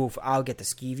 I'll get the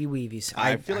skeevy weevies.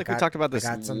 I feel like we talked about this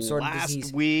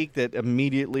last week that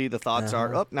immediately the thoughts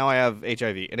are, oh, now I have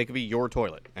HIV, and it could be your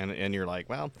toilet, and you're like,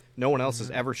 well, no one else has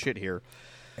ever shit here.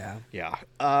 Yeah.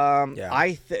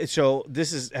 So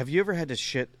this is. Have you ever had to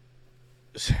shit?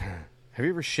 Have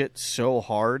you ever shit so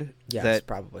hard that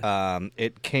probably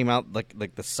it came out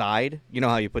like the side? You know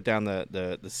how you put down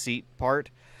the seat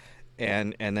part,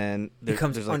 and then it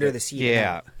comes under the seat.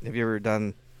 Yeah. Have you ever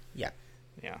done? Yeah.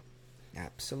 Yeah.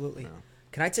 Absolutely. No.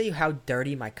 Can I tell you how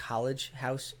dirty my college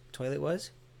house toilet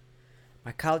was?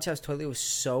 My college house toilet was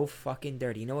so fucking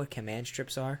dirty. You know what command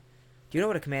strips are? Do you know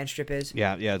what a command strip is?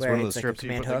 Yeah. It's one of those strips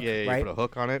you put a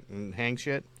hook on it and hang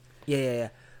shit. Yeah.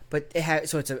 But it had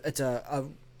it's a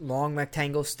long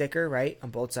rectangle sticker, right, on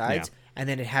both sides, and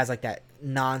then it has like that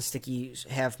non-sticky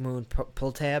half moon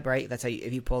pull tab, right? That's how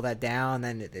if you pull that down,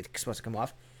 then it's supposed to come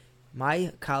off.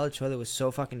 My college toilet was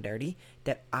so fucking dirty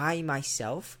that I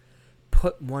myself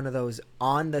put one of those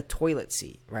on the toilet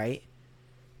seat, right?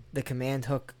 The command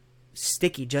hook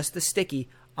sticky, just the sticky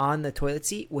on the toilet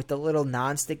seat with the little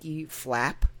non-sticky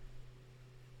flap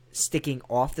sticking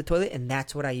off the toilet, and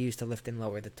that's what I used to lift and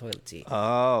lower the toilet seat.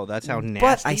 Oh, that's how nasty.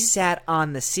 But I sat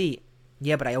on the seat.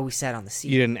 Yeah, but I always sat on the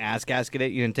seat. You didn't ass gasket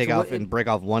it? You didn't take off and break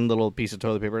off one little piece of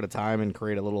toilet paper at a time and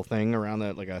create a little thing around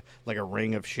that, like a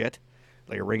ring of shit?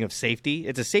 Like a ring of safety?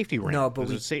 It's a safety ring. No, but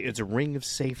it's a ring of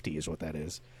safety is what that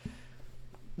is.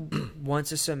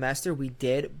 Once a semester, we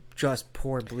did just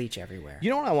pour bleach everywhere. You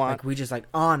know what I want? Like, we just, like,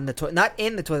 on the toilet. Not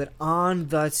in the toilet, on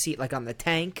the seat. Like, on the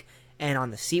tank and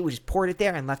on the seat. We just poured it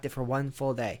there and left it for one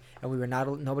full day. And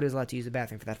nobody was allowed to use the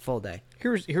bathroom for that full day.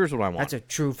 Here's what I want. That's a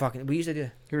true fucking... We used to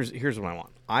do... Here's what I want.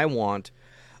 I want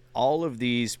all of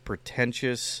these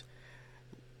pretentious,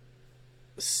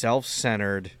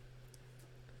 self-centered,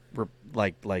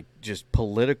 like just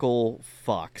political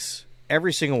fucks,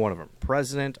 every single one of them,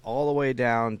 president all the way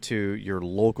down to your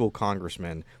local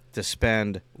congressman, to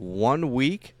spend 1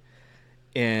 week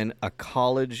in a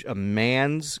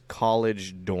man's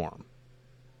college dorm.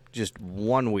 Just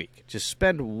 1 week. Just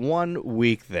spend 1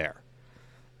 week there.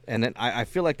 And then I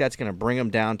feel like that's going to bring them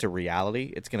down to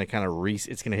reality. It's going to kind of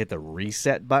it's going to hit the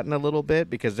reset button a little bit,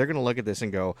 because they're going to look at this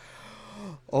and go,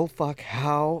 oh, fuck,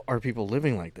 how are people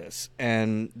living like this?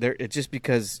 And it's just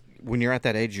because when you're at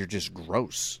that age, you're just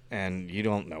gross and you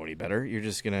don't know any better. You're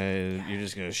just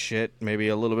gonna shit maybe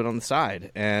a little bit on the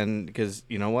side, and because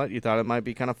you know what, you thought it might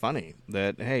be kind of funny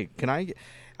that, hey,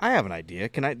 I have an idea.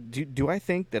 Do I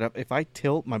think that if I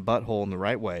tilt my butthole in the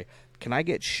right way, can I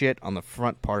get shit on the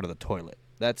front part of the toilet?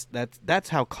 That's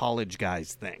how college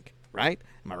guys think, right?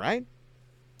 Am I right?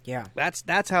 Yeah.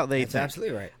 That's how they think. That's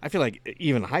absolutely right. I feel like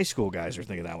even high school guys are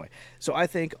thinking that way. So I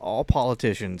think all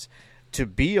politicians, to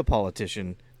be a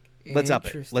politician, let's up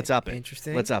it.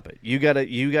 Interesting. Let's up it. You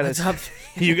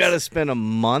gotta spend a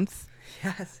month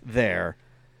there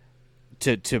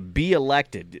to be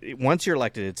elected. Once you're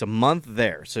elected, it's a month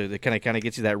there. So that kind of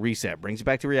gets you that reset, brings you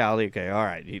back to reality. Okay, all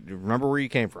right. Remember where you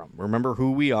came from. Remember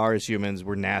who we are as humans.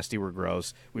 We're nasty. We're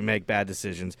gross. We make bad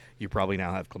decisions. You probably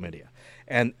now have chlamydia.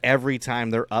 And every time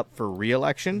they're up for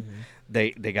re-election,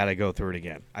 they got to go through it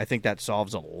again. I think that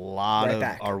solves a lot of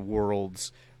our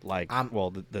world's,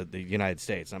 the United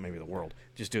States, not maybe the world,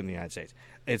 just doing the United States.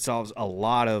 It solves a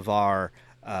lot of our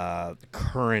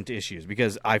current issues,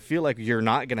 because I feel like you're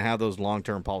not going to have those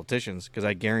long-term politicians, because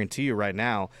I guarantee you right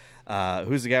now,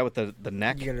 who's the guy with the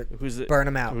neck? Burn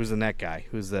him out. Who's the neck guy?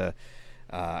 Who's the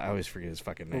I always forget his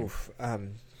fucking name.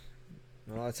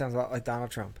 Well, it sounds a lot like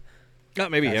Donald Trump.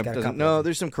 Maybe him. No,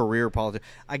 there's some career politics.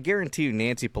 I guarantee you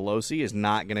Nancy Pelosi is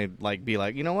not going to be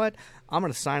like, you know what? I'm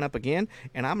going to sign up again,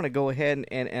 and I'm going to go ahead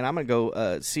and I'm going to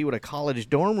go see what a college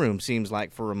dorm room seems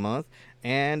like for a month.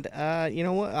 And you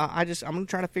know what? I'm going to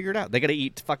try to figure it out. They got to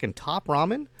eat fucking top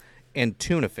ramen and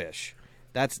tuna fish.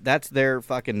 That's their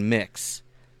fucking mix.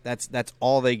 That's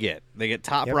all they get. They get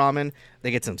top ramen.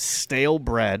 They get some stale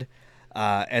bread,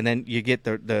 and then you get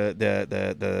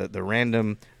the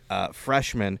random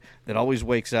freshman that always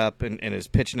wakes up and is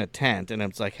pitching a tent, and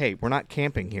it's like, hey, we're not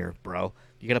camping here, bro.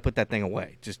 You got to put that thing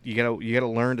away. Just you got to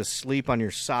learn to sleep on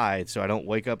your side so I don't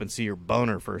wake up and see your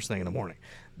boner first thing in the morning.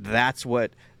 That's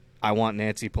what I want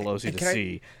Nancy Pelosi to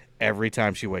see every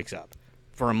time she wakes up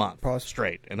for a month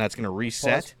straight, and that's going to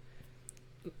reset.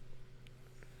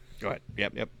 Go ahead.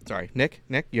 Yep. Sorry, Nick,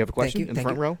 you have a question in the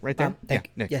front row right there.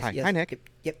 Nick. Yes, Hi, Nick.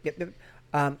 Yep.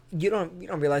 You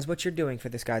don't realize what you're doing for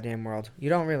this goddamn world. You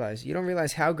don't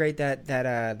realize how great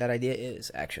that idea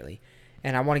is, actually.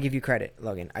 And I want to give you credit,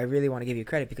 Logan. I really want to give you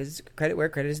credit, because it's credit where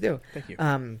credit is due. Thank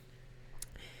you.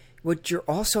 What you're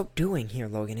also doing here,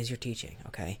 Logan, is you're teaching,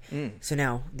 okay? So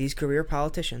now, these career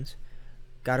politicians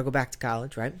got to go back to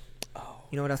college, right? Oh.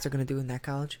 You know what else they're going to do in that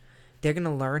college? They're going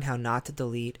to learn how not to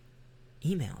delete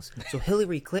emails. So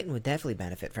Hillary Clinton would definitely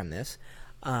benefit from this.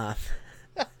 You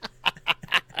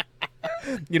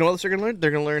know what else they're going to learn? They're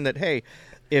going to learn that, hey,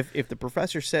 if the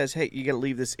professor says, hey, you got to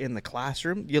leave this in the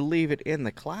classroom, you leave it in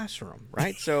the classroom,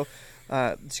 right? So,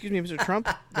 excuse me, Mr. Trump.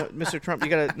 No, Mr. Trump, you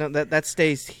got to, no, that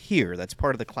stays here. That's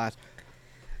part of the class.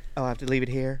 Oh, I have to leave it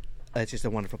here? It's just a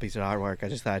wonderful piece of artwork. I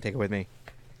just thought I'd take it with me.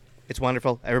 It's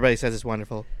wonderful. Everybody says it's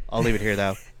wonderful. I'll leave it here,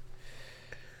 though.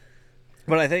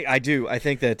 But I think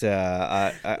that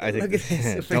I think. Look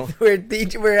at this.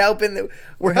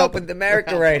 We're helping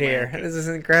America right here. This is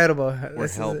incredible.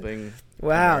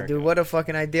 Wow, America. dude, what a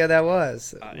fucking idea that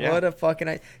was. Yeah. What a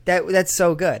fucking that's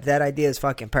so good. That idea is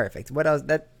fucking perfect. What else?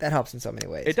 That helps in so many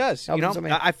ways. It does. Helps You know, in so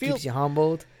many, I feel keeps you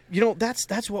humbled. You know,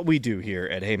 that's what we do here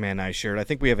at Hey Man Nice Shirt. I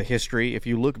think we have a history. If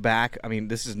you look back, I mean,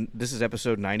 this is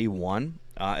episode 91.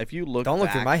 If you look, Don't look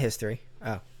back, through my history.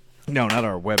 Oh, no, not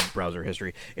our web browser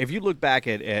history. If you look back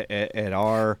at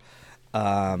our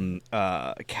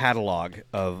catalog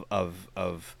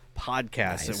of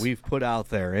podcasts that we've put out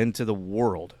there into the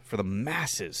world for the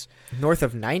masses, north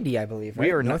of 90, I believe. Right?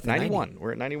 we are north 91.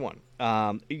 We're at 91.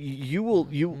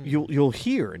 You'll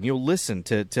hear and you'll listen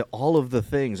to all of the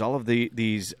things, all of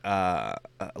these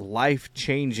life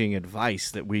changing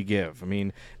advice that we give. I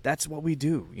mean, that's what we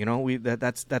do. You know,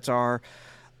 that's our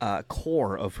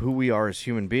core of who we are as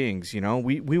human beings. You know,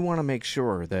 we want to make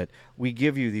sure that we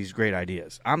give you these great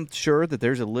ideas. I'm sure that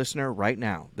there's a listener right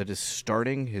now that is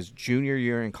starting his junior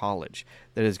year in college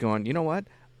that is going, you know what?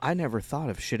 I never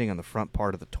thought of shitting on the front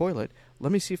part of the toilet.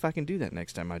 Let me see if I can do that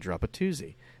next time I drop a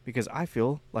toozy, because I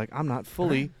feel like I'm not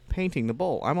fully painting the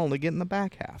bowl. I'm only getting the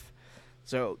back half.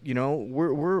 So, you know,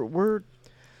 we're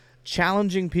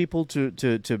challenging people to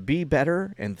be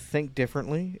better and think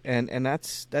differently, and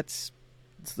that's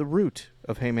the root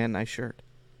of Hey Man Nice Shirt.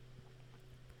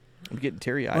 I'm getting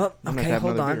teary-eyed. Well, I'm okay,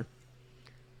 hold on.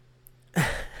 Beer.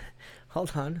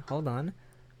 hold on.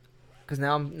 Because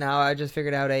now I just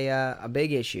figured out a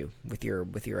big issue with your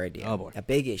idea. Oh boy, a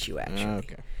big issue actually.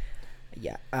 Okay.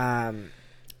 Yeah.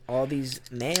 All these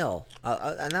male,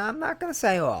 and I'm not gonna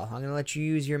say all. I'm gonna let you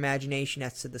use your imagination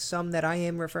as to the some that I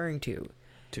am referring to.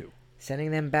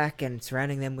 Sending them back and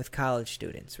surrounding them with college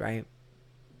students, right?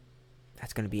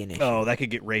 That's gonna be an issue. Oh, that could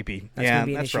get rapey. That's yeah, gonna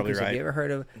be an that's issue, probably right. Have you ever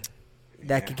heard of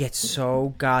that? Could get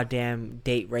so goddamn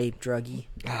date rape druggy.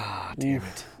 Ah, damn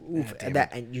it. Oof. Damn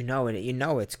That it. and you know it. You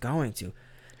know it's going to.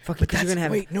 Fucking, because you're gonna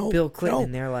have Bill Clinton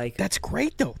in there like. That's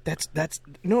great though. That's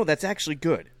actually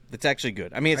good. That's actually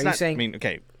good. I mean, it's Are you not. saying- I mean,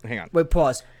 okay, hang on. Wait,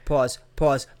 pause. No,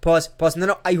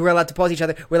 we're allowed to pause each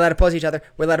other. We're allowed to pause each other.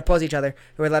 We're allowed to pause each other.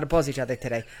 We're allowed to pause each other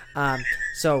today.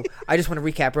 So I just want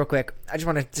to recap real quick. I just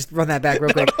want to just run that back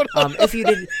real quick. If you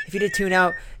did tune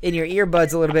out in your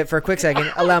earbuds a little bit for a quick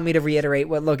second, allow me to reiterate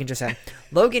what Logan just said.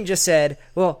 Logan just said,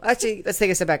 well, actually, let's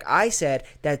take a step back. I said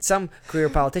that some career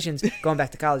politicians going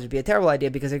back to college would be a terrible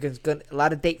idea because there's a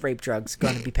lot of date rape drugs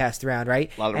going to be passed around, right?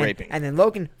 A lot of raping. And then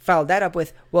Logan followed that up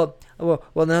with, well,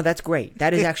 no, that's great.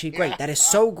 That is actually great. That is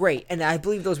so great. And I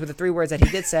believe those were the 3 words that he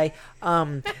did say.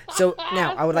 So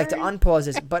now I would like to unpause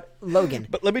this, but Logan.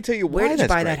 But let me tell you why where did you that's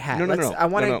buy great. that hat? No. I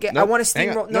want to steamroll. I want to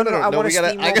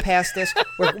steamroll past this.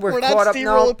 We're We're caught not up. No,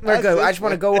 steamrolling we're past good. this. I just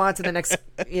want to go on to the next.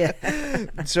 Yeah.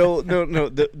 So no.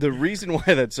 The reason why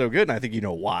that's so good, and I think you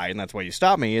know why, and that's why you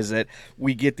stopped me, is that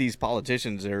we get these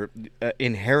politicians that are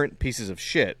inherent pieces of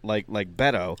shit, like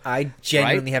Beto. I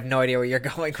genuinely have no idea where you're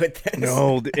going with this.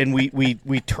 No, and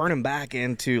we turn them back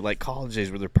into like college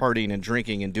days where they're partying and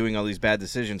drinking and doing all these bad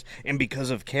decisions, and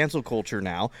because of cancel culture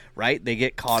now, right? They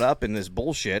get caught up in this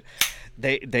bullshit.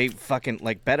 They fucking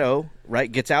like Beto,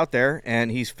 right? Gets out there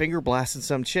and he's finger blasting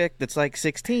some chick that's like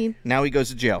 16. Now he goes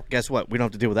to jail. Guess what? We don't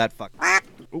have to deal with that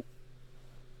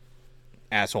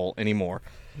asshole anymore.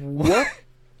 Whoop.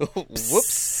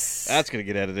 Whoops. That's gonna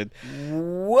get edited.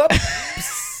 Whoops.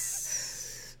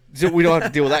 So we don't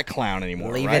have to deal with that clown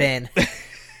anymore. Leave right? it in.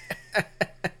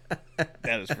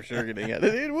 That is for sure getting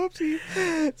edited.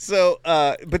 Whoopsie. So,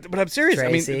 but I'm serious.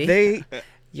 Tracy, I mean, they.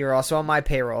 You're also on my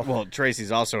payroll. Well, Tracy's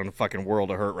also in a fucking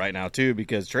world of hurt right now too,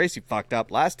 because Tracy fucked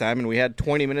up last time, and we had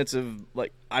 20 minutes of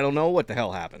like I don't know what the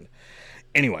hell happened.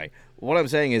 Anyway, what I'm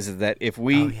saying is that if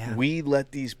we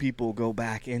let these people go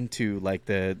back into like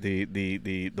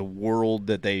the world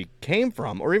that they came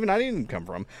from, or even I didn't come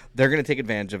from, they're going to take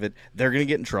advantage of it. They're going to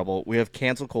get in trouble. We have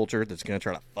cancel culture that's going to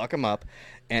try to fuck them up.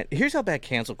 And here's how bad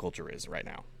cancel culture is right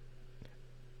now.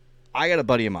 I got a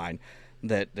buddy of mine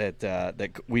that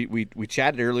we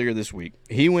chatted earlier this week.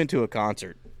 He went to a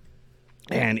concert,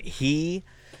 and he's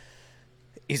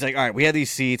like, all right, we had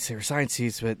these seats. They were assigned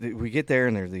seats, but we get there,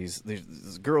 and there's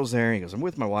these girls there. And he goes, I'm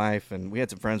with my wife, and we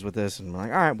had some friends with us. And we're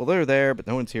like, all right, well, they're there, but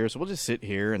no one's here, so we'll just sit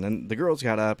here. And then the girls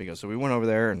got up. He goes, so we went over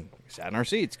there, and we sat in our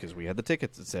seats because we had the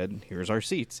tickets that said, here's our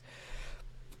seats.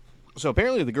 So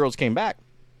apparently the girls came back,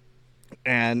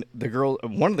 and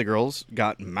one of the girls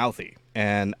got mouthy.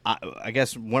 And I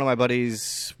guess one of my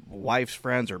buddy's wife's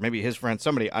friends, or maybe his friend,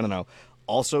 somebody, I don't know,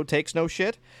 also takes no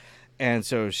shit. And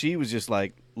so she was just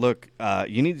like, look,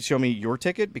 you need to show me your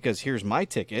ticket because here's my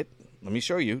ticket. Let me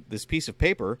show you this piece of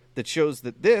paper that shows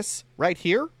that this right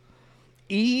here,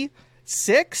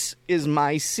 E6 is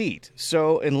my seat.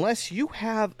 So unless you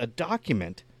have a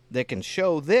document that can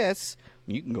show this,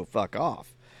 you can go fuck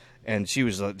off. And she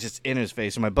was just in his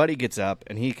face. And my buddy gets up,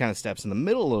 and he kind of steps in the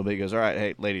middle a little bit. He goes, all right,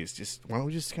 hey, ladies, why don't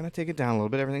we just kind of take it down a little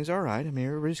bit? Everything's all right. I mean,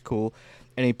 everybody's cool.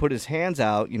 And he put his hands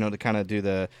out, to kind of do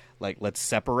the, let's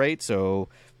separate so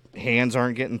hands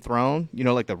aren't getting thrown.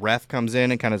 Like the ref comes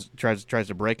in and kind of tries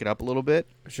to break it up a little bit.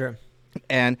 Sure.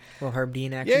 And well, Herb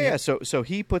Dean action. Yeah. So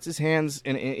he puts his hands,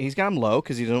 and he's got them low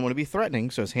because he doesn't want to be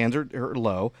threatening. So his hands are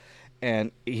low.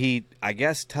 And he, I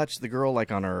guess, touched the girl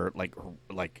on her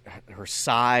her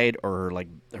side or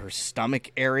her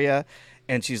stomach area,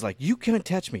 and she's like, "You can't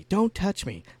touch me! Don't touch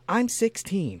me! I'm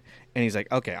 16." And he's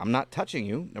like, "Okay, I'm not touching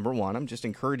you. Number one, I'm just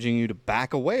encouraging you to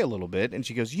back away a little bit." And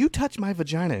she goes, "You touch my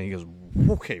vagina." And he goes,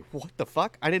 "Okay, what the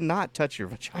fuck? I did not touch your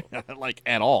vagina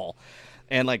at all."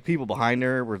 And people behind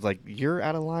her were like, "You're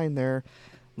out of line there.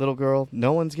 Little girl,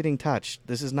 no one's getting touched.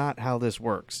 This is not how this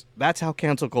works." That's how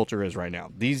cancel culture is right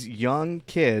now. These young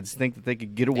kids think that they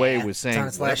could get away with saying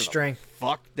whatever the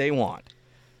fuck they want.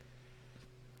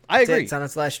 I agree. It's on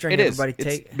its last string. It Everybody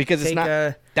is. It's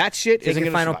not that shit isn't going to survive. Take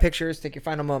your final pictures. Take your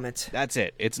final moments. That's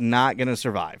it. It's not going to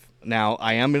survive. Now,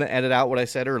 I am going to edit out what I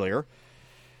said earlier.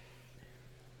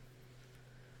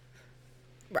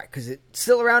 Right, because it's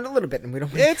still around a little bit, and we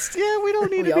don't. We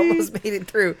don't need to be. We almost made it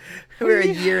through. We're a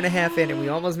year and a half in, and we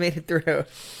almost made it through.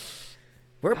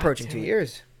 We're approaching 2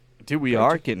 years. Dude, we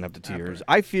are getting up to 2 years.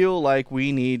 I feel like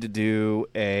we need to do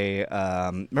a.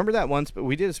 Remember that once? But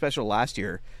we did a special last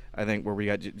year, I think, where we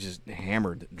got just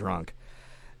hammered drunk,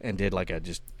 and did we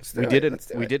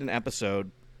did an episode,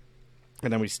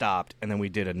 and then we stopped, and then we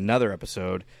did another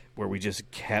episode where we just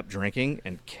kept drinking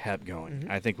and kept going.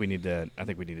 Mm-hmm. I think we need to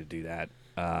do that.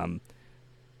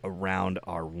 Around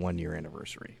our 1 year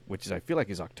anniversary, which I feel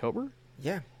like is October.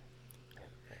 Yeah.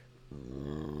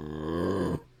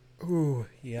 Ooh,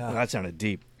 yeah. Well, that sounded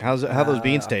deep. How those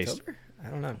beans taste? October? I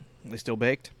don't know. They still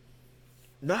baked?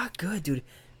 Not good, dude.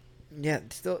 Yeah,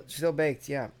 still baked.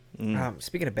 Yeah.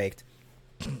 Speaking of baked,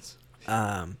 just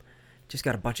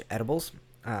got a bunch of edibles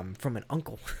from an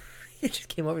uncle. He just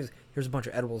came over. Here's a bunch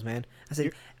of edibles, man. I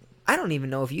said, I don't even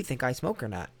know if you think I smoke or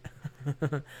not.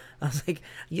 I was like,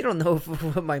 you don't know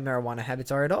what my marijuana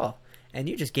habits are at all, and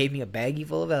you just gave me a baggie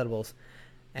full of edibles.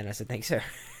 And I said, thanks, sir.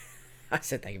 I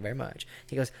said, thank you very much.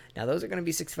 He goes, now those are going to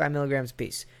be 65 milligrams a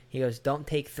piece. He goes, don't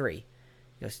take 3. He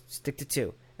goes, stick to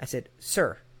 2. I said,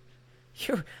 sir,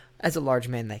 you're, as a large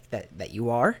man like that you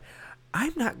are,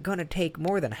 I'm not going to take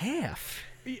more than half.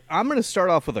 I'm going to start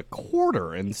off with a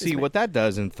quarter and see what that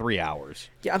does in 3 hours.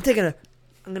 Yeah, I'm gonna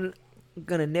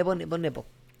nibble.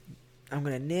 I'm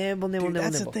gonna nibble.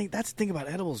 That's the thing. That's the thing about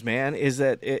edibles, man. Is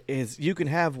that you can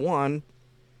have one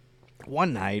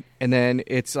night, and then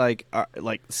it's like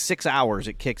 6 hours.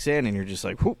 It kicks in, and you're just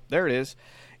like, whoop, there it is.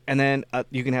 And then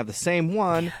you can have the same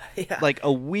one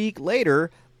a week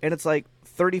later, and it's like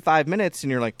 35 minutes,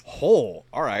 and you're like, all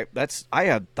right.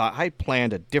 I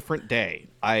planned a different day.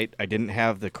 I didn't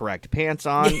have the correct pants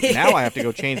on. Now I have to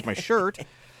go change my shirt.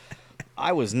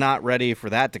 I was not ready for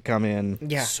that to come in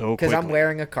so quickly. Because I'm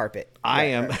wearing a carpet. I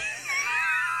am.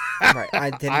 Right. I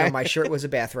didn't know my shirt was a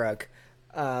bath rug.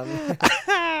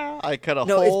 I cut a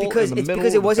hole in the middle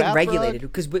because it wasn't bath regulated.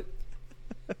 rug? Because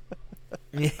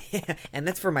yeah, and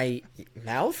that's for my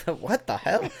mouth. What the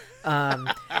hell?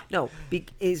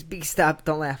 Stop!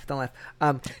 Don't laugh!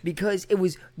 Because it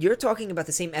was. You're talking about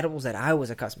the same edibles that I was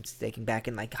accustomed to taking back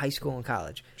in high school and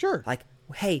college. Sure. Like,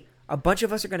 hey, a bunch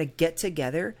of us are gonna get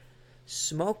together,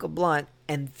 smoke a blunt,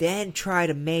 and then try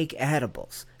to make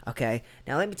edibles. Okay.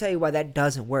 Now let me tell you why that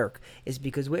doesn't work. Is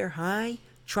because we're high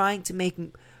trying to make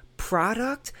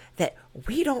product that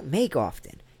we don't make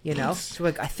often. So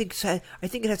I think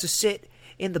it has to sit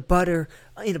in the butter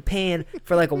in a pan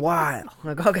for a while.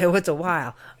 Okay, what's a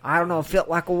while? I don't know. It felt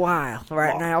like a while.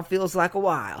 Right now it feels like a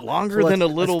while. Longer than a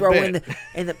little bit.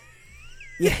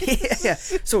 Yeah.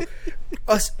 So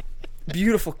us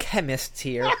beautiful chemists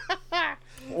here,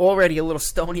 already a little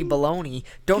stony baloney,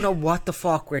 don't know what the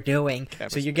fuck we're doing.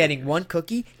 So you're getting one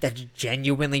cookie that's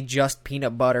genuinely just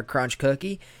peanut butter crunch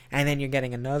cookie, and then you're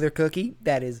getting another cookie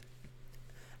that is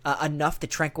enough to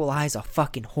tranquilize a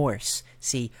fucking horse.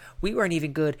 See, we weren't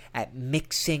even good at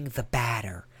mixing the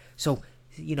batter. So,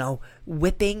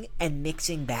 whipping and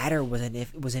mixing batter was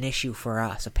an issue for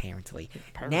us, apparently.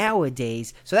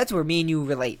 Nowadays, so that's where me and you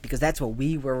relate, because that's what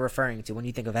we were referring to when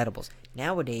you think of edibles.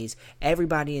 Nowadays,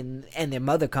 everybody and their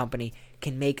mother company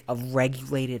can make a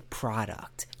regulated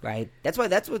product, right? That's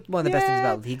what one of the best things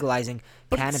about legalizing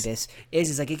cannabis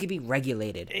is it can be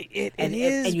regulated. It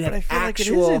is, and you have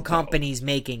actual companies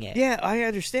making it. Yeah, I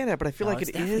understand that, but I feel like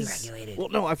it is regulated. Well,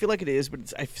 no, I feel like it is,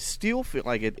 but I still feel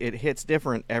like it hits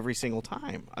different every single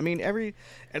time. I mean,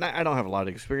 and I don't have a lot of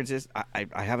experiences. I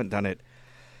haven't done it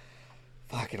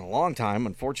fucking a long time,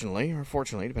 unfortunately, or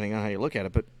fortunately, depending on how you look at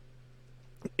it. But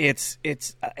it's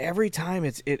every time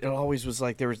it always was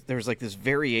like there was like this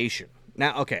variation.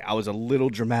 Now, okay, I was a little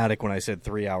dramatic when I said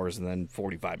 3 hours and then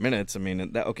 45 minutes. I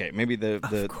mean, okay, maybe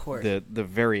the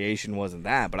variation wasn't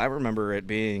that, but I remember it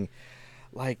being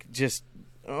like just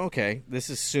okay. This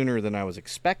is sooner than I was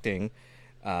expecting.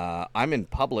 I'm in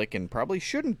public and probably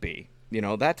shouldn't be. You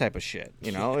know, that type of shit.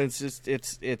 You know, it's just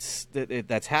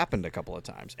that's happened a couple of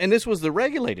times, and this was the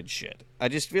regulated shit. I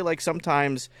just feel like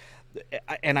sometimes,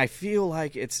 and I feel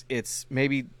like it's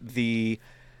maybe the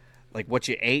like what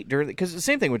you ate during, because the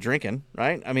same thing with drinking,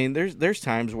 right? I mean, there's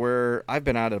times where I've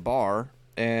been out at a bar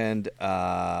and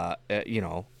you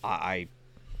know, I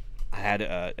had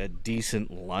a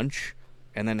decent lunch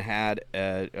and then had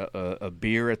a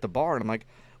beer at the bar, and I'm like,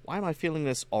 why am I feeling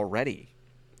this already?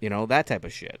 You know, that type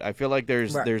of shit. I feel like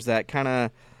there's that kind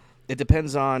of, it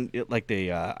depends on it, like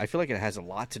I feel like it has a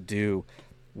lot to do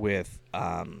with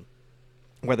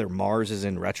whether Mars is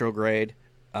in retrograde.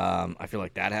 I feel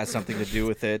like that has something to do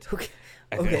with it.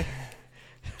 Okay.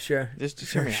 Sure.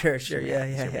 Sure.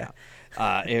 Yeah.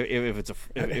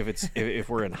 If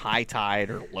we're in high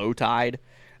tide or low tide,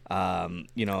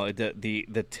 you know,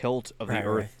 the tilt of the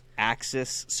Earth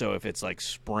axis. So if it's like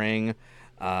spring,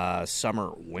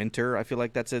 summer, winter, I feel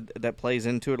like that plays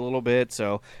into it a little bit.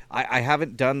 So I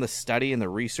haven't done the study and the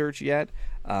research yet,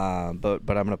 but I'm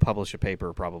going to publish a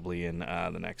paper probably in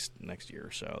the next year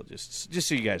or so. Just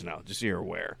so you guys know, just so you're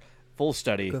aware, full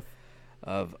study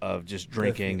of just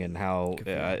drinking and how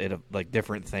it like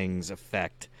different things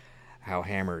affect how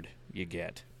hammered you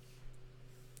get.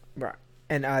 Right.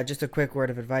 And just a quick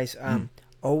word of advice: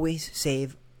 always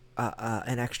save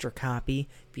an extra copy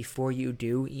before you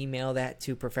do email that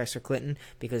to Professor Clinton,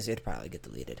 because it'd probably get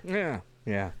deleted.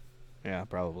 Yeah,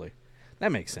 probably.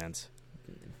 That makes sense.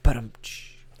 But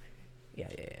yeah.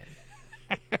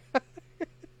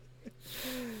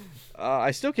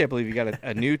 I still can't believe you got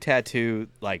a new tattoo.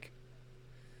 Like,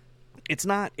 it's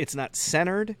not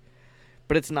centered,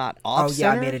 but it's not off centered.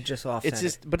 Oh yeah, I made it just off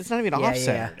centered. But it's not even off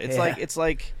centered. It's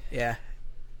like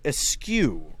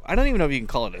askew. I don't even know if you can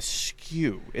call it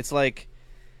askew. It's like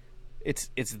it's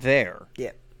there.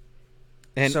 Yeah.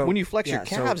 And when you flex your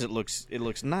calves, it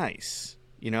looks nice.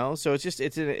 You know, so it's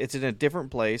in a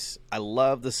different place. I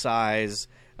love the size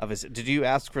of it. Did you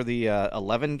ask for the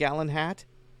 11-gallon hat?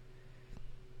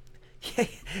 Yeah,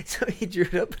 so he drew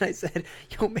it up, and I said,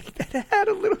 "Yo, make that hat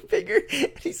a little bigger."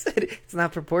 And he said, "It's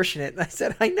not proportionate." And I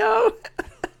said, "I know."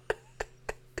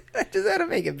 I just had to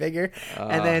make it bigger,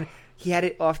 and then he had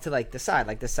it off to like the side of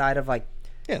like side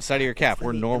of your calf,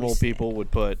 where normal people would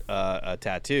put a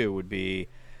tattoo would be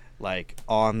like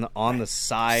on the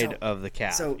side of the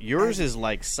calf. So yours is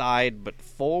like side but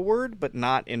forward, but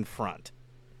not in front.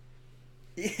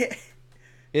 Yeah,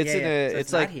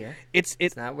 it's like not here.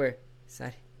 It's not where it's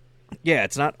not. Yeah,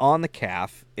 it's not on the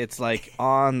calf. It's like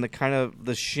on the kind of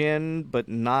the shin, but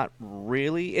not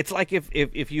really. It's like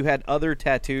if you had other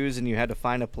tattoos and you had to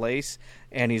find a place,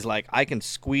 and he's like, I can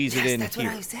squeeze it in that's here.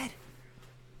 What I said.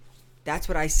 That's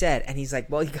what I said. And he's like,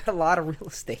 well, you got a lot of real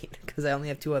estate, because I only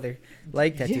have 2 other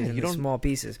leg tattoos in small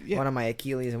pieces. Yeah. One on my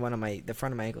Achilles and one on the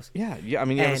front of my ankles. Yeah. I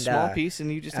mean, you have a small piece,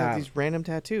 and you just have these random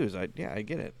tattoos. I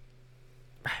get it.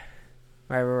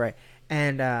 Right.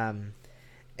 And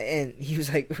he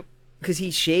was like, because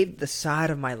he shaved the side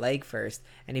of my leg first,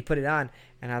 and he put it on,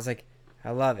 and I was like,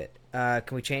 I love it.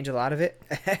 Can we change a lot of it?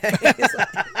 He's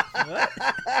like, what?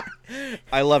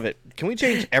 I love it. Can we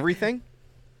change everything?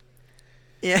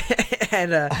 Yeah,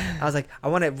 and I was like, I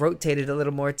want to rotate it a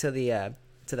little more to the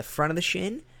front of the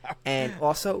shin, and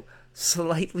also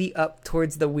slightly up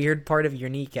towards the weird part of your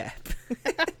kneecap.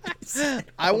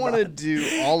 I want to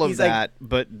do all of that,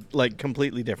 but like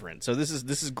completely different. So this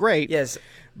is great. Yes,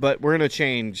 but we're gonna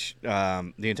change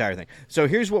the entire thing. So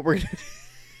here's what we're gonna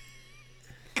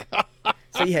do.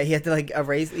 So yeah, he had to like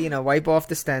erase, wipe off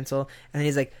the stencil, and then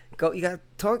he's like, "Go, you gotta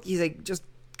talk." He's like, "Just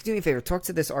do me a favor, talk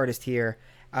to this artist here,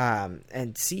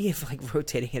 and see if like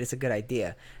rotating it is a good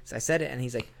idea." So I said it, and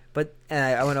he's like, "But,"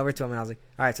 and I went over to him, and I was like,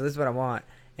 "All right, so this is what I want,"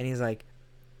 and he's like,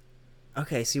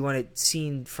 "Okay, so you want it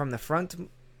seen from the front?"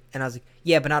 And I was like,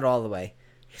 "Yeah, but not all the way."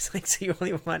 He's like, "So you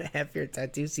only want to have your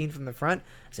tattoo seen from the front?"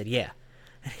 I said, "Yeah."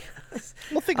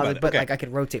 Well, think about it. But okay. like, I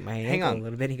could rotate my ankle a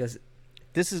little bit. He goes,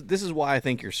 This is why I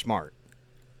think you're smart.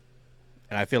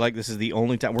 And I feel like this is the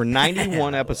only time. We're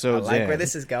 91 episodes in. I like where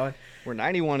this is going. We're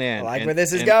 91 in. I like where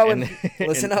this is going.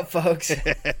 Listen up, folks.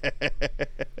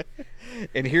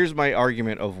 And here's my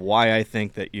argument of why I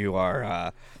think that you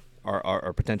are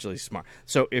potentially smart.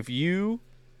 So if you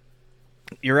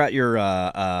you're at your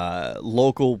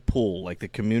local pool, like the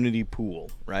community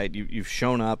pool, right? You've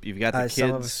shown up. You've got the kids.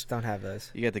 Some of us don't have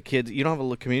those. You got the kids. You don't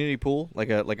have a community pool, like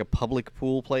a public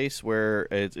pool place where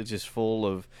it's just full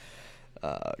of,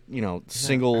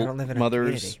 single I don't live in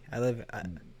mothers. A community.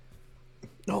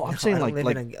 No, I'm saying I don't like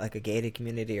live in a gated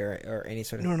community or any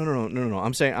sort of. No.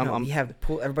 I'm saying I'm. We have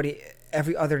pool.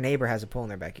 Every other neighbor has a pool in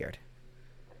their backyard.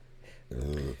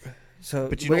 So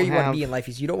but where you want to be in life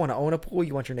is you don't want to own a pool.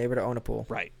 You want your neighbor to own a pool.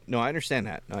 Right. No, I understand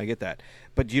that. No, I get that.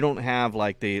 But you don't have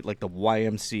like the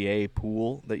YMCA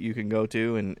pool that you can go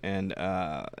to and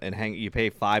hang. You pay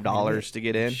 $5 to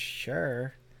get in.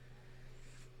 Sure.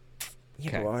 Yeah,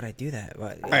 okay. but why would I do that?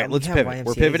 All right, let's pivot. YMCA's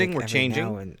we're pivoting. like We're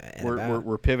changing.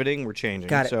 We're pivoting. We're changing.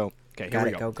 Got it. So okay, here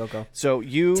we go. Go. So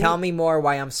you tell me more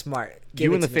why I'm smart.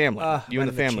 You and the family. You and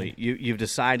the family. You've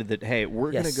decided that hey,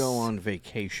 we're going to go on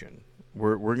vacation.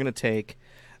 We're going to take.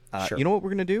 Sure. You know what we're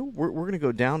going to do? We're going to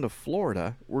go down to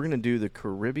Florida. We're going to do the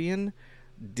Caribbean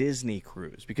Disney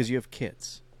cruise because you have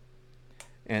kids.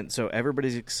 And so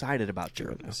everybody's excited about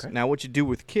doing this. Okay. Now, what you do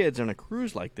with kids on a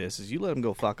cruise like this is you let them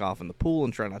go fuck off in the pool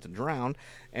and try not to drown,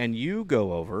 and you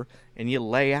go over and you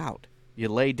lay out. You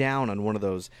lay down on one of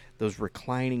those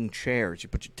reclining chairs. You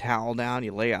put your towel down.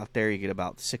 You lay out there. You get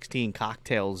about 16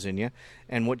 cocktails in you.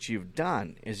 And what you've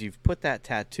done is you've put that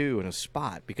tattoo in a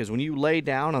spot because when you lay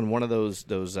down on one of those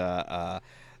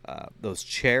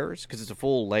chairs, because it's a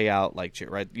full layout like chair,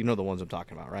 right? You know the ones I'm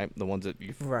talking about, right? The ones that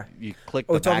you click.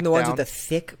 Oh, we're talking the ones down. with the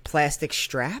thick plastic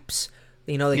straps.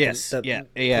 You know, like yes. the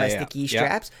plasticky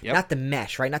straps, not the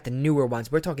mesh, right? Not the newer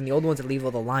ones. We're talking the old ones that leave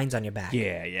all the lines on your back.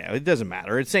 Yeah. It doesn't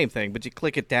matter. It's the same thing, but you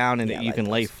click it down and you can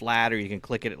lay flat, or you can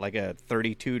click it at like a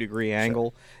 32-degree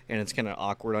angle, and it's kind of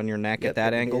awkward on your neck at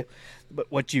that angle. But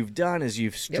what you've done is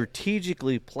you've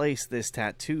strategically placed this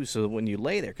tattoo so that when you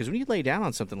lay there, because when you lay down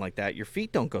on something like that, your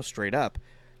feet don't go straight up.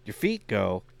 Your feet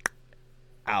go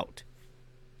out.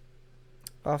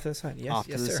 Off to the side. Yes, off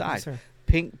to the sir. side. Yes, sir.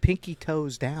 Pinky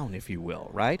toes down, if you will,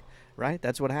 right?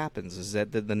 That's what happens, is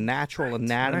that the natural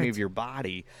anatomy of your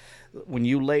body, when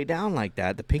you lay down like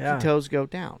that, the pinky toes go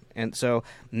down. And so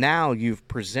now you've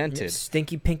presented...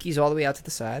 Stinky pinkies all the way out to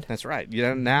the side. That's right.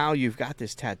 Now you've got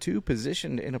this tattoo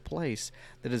positioned in a place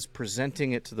that is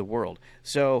presenting it to the world.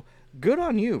 So good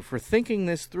on you for thinking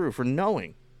this through, for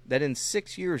knowing that in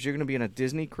 6 years you're going to be on a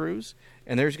Disney cruise,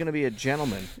 and there's going to be a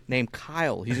gentleman named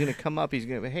Kyle. He's going to come up. He's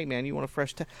going to hey, man, you want a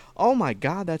fresh tattoo? Oh, my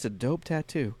God, that's a dope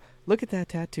tattoo. Look at that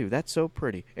tattoo. That's so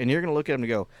pretty. And you're going to look at him and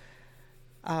go,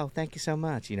 oh, thank you so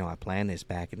much. You know, I planned this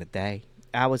back in the day.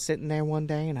 I was sitting there one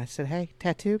day, and I said, hey,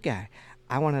 tattoo guy,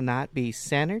 I want to not be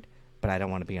centered, but I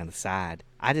don't want to be on the side.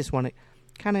 I just want it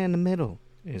kind of in the middle.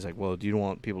 And he's like, well, do you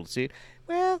want people to see it?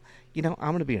 Well, you know,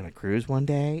 I'm going to be on a cruise one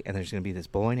day, and there's going to be this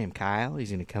boy named Kyle. He's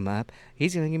going to come up.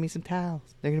 He's going to give me some towels.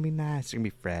 They're going to be nice. They're going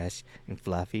to be fresh and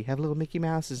fluffy, have little Mickey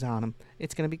Mouses on them.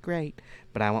 It's going to be great.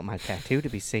 But I want my tattoo to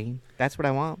be seen. That's what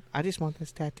I want. I just want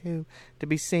this tattoo to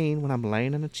be seen when I'm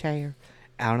laying in a chair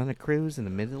out on a cruise in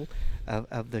the middle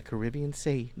of the Caribbean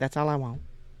Sea. That's all I want.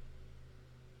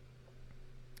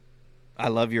 I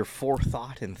love your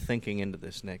forethought and thinking into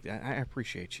this, Nick. I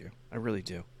appreciate you. I really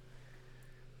do.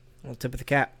 Little tip of the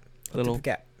cap. Little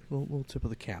tip of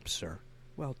the cap, sir.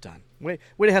 Well done. Way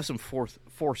to have some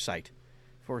foresight,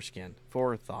 foreskin,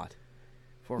 forethought,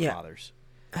 forefathers.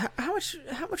 Yeah. How much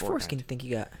foreskin do you think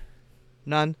you got?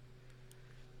 None.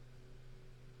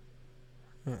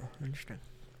 Oh, interesting.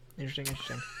 Can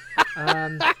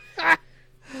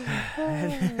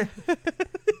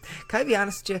I be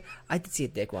honest with you? I did see a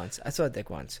dick once. I saw a dick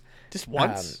once. Just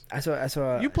once? I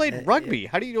saw. You played rugby.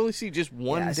 How do you only see just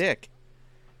one dick?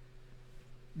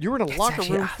 You were in a locker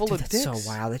room full of dicks. That's so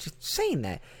wild. It's just saying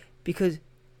that because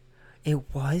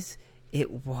it was a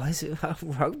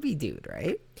rugby dude,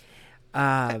 right?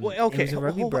 Well, okay. It was a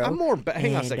rugby bro. I'm more.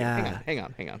 Hang on a second. Hang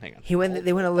on.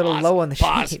 They went a little low on the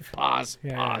shave. Pause.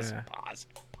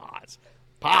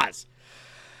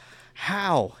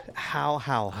 How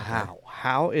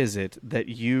is it that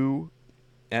you,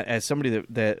 as somebody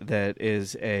that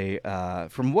is a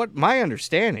from what my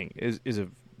understanding is a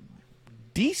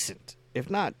decent, if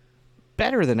not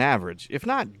better than average, if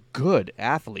not good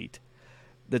athlete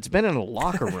that's been in a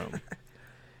locker room,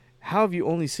 how have you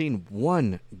only seen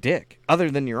one dick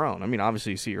other than your own? I mean,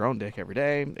 obviously you see your own dick every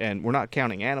day, and we're not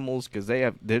counting animals because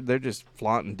they're just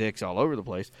flaunting dicks all over the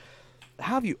place.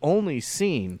 How have you only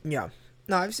seen? Yeah,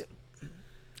 no, I've seen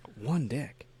one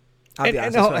dick. I'll be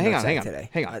honest.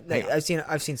 Hang on.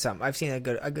 I've seen some. I've seen a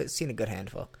good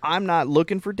handful. I'm not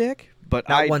looking for dick, but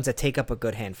not ones that take up a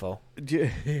good handful. You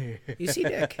see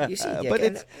dick. You see dick.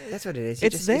 But that's what it is.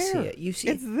 It's there. You see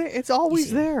it. It's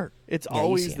always there. It's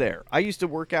always there. I used to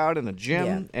work out in a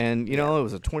gym, and it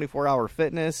was a 24-hour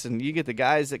fitness, and you get the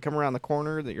guys that come around the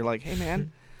corner that you're like, hey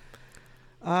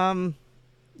man,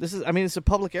 it's a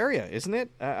public area, isn't it?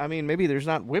 Maybe there's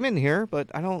not women here, but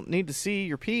I don't need to see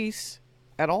your piece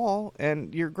at all,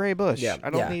 and your gray bush. I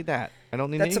don't need that. I don't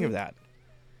need any of that.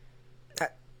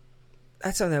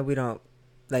 That's something that we don't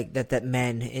like. That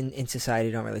men in society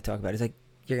don't really talk about. It's like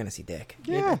you're gonna see dick.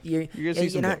 Yeah, you're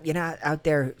not out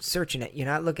there searching it. You're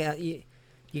not looking at you.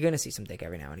 You're gonna see some dick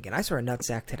every now and again. I saw a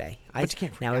nutsack today.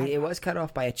 It was cut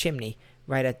off by a chimney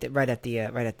right at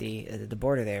the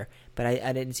border there, but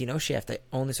I didn't see no shaft. I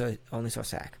only saw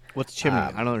sack. What's chimney?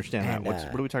 I don't understand that.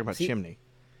 What are we talking about? Chimney?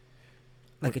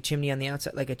 Like a chimney on the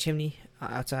outside, like a chimney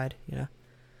outside,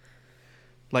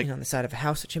 like on the side of a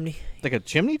house, a chimney, like a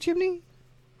chimney.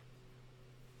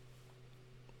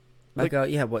 Like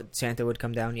what Santa would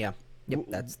come down. Yeah, yep,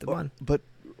 that's the one. But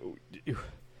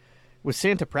was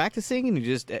Santa practicing, and you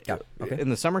just in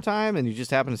the summertime, and you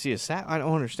just happen to see a sack? I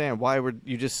don't understand why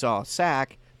you just saw a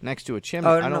sack next to a chimney.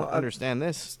 I don't understand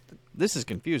this. This is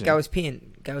confusing. Guy was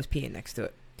peeing next to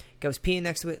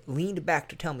it. Leaned back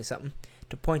to tell me something.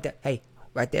 To point that, hey,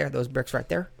 right there, those bricks right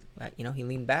there. He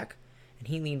leaned back, and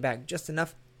he leaned back just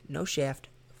enough. No shaft,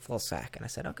 full sack. And I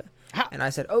said, okay. And I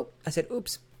said,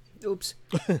 oops. Oops.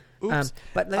 But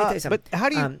let me tell you something. But how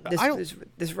do you?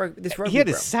 This rugby. He had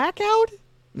his sack out.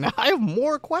 Now I have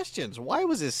more questions. Why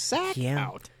was his sack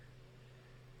out?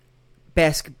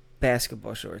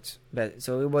 Basketball shorts.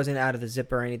 So it wasn't out of the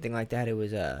zipper or anything like that. It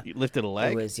was you lifted a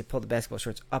leg. You pulled the basketball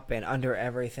shorts up and under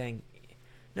everything.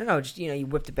 No, just you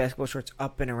whip the basketball shorts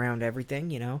up and around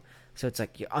everything. So it's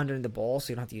like you're under the ball,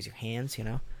 so you don't have to use your hands. So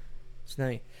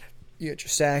now you got your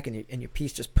sack and your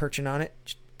piece just perching on it.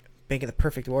 Just making the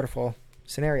perfect waterfall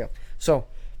scenario. So,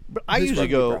 but I usually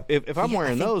go if I'm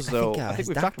wearing those though. I think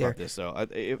we've talked about this though.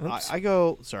 I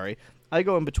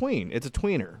go in between. It's a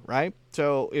tweener, right?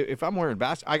 So if I'm wearing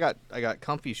I got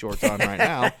comfy shorts on right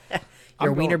now.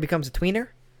 Your wiener becomes a tweener?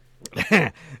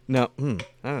 No, that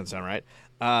doesn't sound right.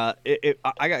 I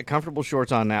got comfortable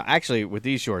shorts on now. Actually, with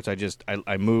these shorts,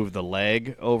 I move the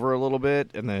leg over a little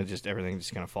bit, and then everything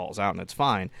just kind of falls out, and it's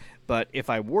fine. But if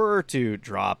I were to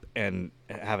drop and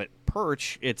have it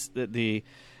perch, it's the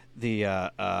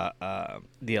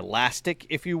elastic,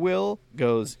 if you will,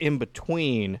 goes in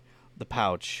between the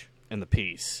pouch and the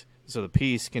piece, so the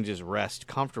piece can just rest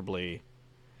comfortably,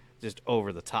 just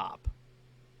over the top.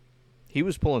 He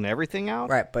was pulling everything out,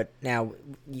 right? But now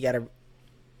you gotta.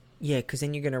 Yeah, because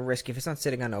then you're gonna risk, if it's not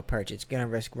sitting on no perch, it's gonna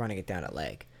risk running it down a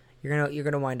leg. You're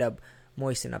gonna wind up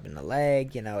moisten up in the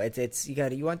leg. You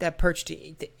want that perch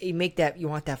to make that. You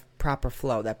want that proper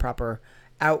flow, that proper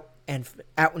out and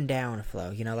down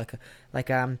flow.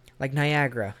 Like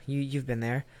Niagara. You've been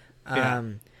there. Yeah.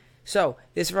 So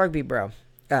this rugby bro,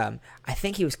 I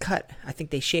think he was cut. I think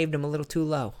they shaved him a little too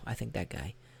low. I think that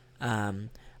guy.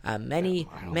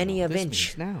 Many of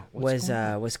inch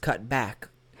was cut back.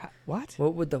 What?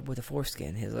 With the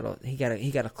foreskin? He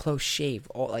got a close shave.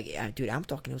 Dude, I'm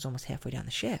talking. It was almost halfway down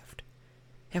the shaft.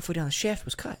 Halfway down the shaft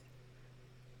was cut.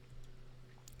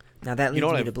 Now that leads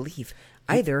me to believe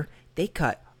either they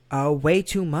cut way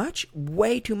too much,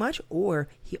 or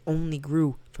he only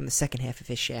grew from the second half of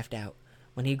his shaft out.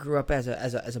 When he grew up as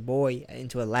a boy,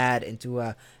 into a lad, into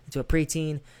a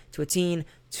preteen, to a teen,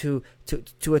 to a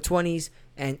 20s,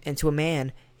 and to a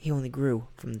man, he only grew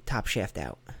from the top shaft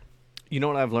out. You know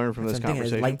what I've learned from this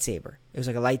conversation? It was a lightsaber. It was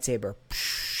like a lightsaber.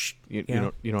 You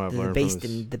know what I've learned from this?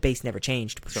 The base never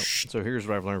changed. So here's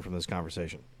what I've learned from this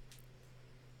conversation.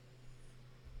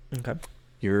 Okay.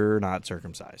 You're not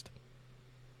circumcised.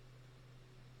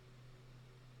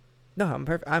 No, I'm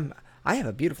perfect. I have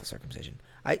a beautiful circumcision.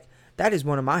 That is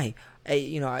one of my,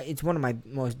 it's one of my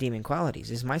most demon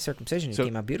qualities. Is my circumcision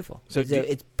came out beautiful. So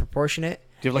it's proportionate.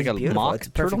 Do you have like a mock it's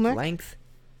perfect turtleneck? Length.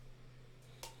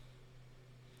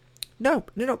 No,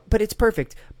 but it's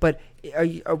perfect. But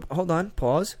hold on,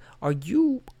 pause. Are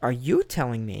you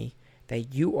telling me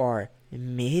that you are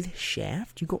mid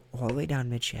shaft? You go all the way down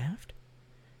mid shaft?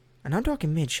 And I'm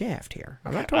talking mid shaft here.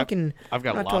 I'm not talking. I've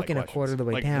got I'm not talking a quarter of the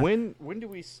way down. When do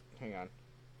we? Hang on.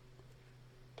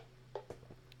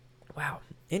 Wow,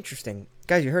 interesting,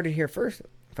 guys. You heard it here first,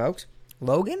 folks.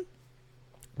 Logan,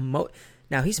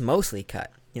 now he's mostly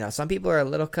cut. Some people are a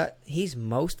little cut. He's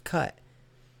most cut.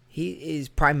 He is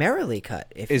primarily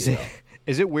cut. If is you it? will.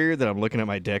 Is it weird that I'm looking at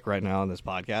my dick right now on this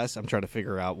podcast? I'm trying to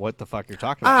figure out what the fuck you're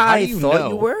talking about. I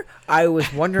thought you were. I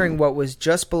was wondering what was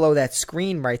just below that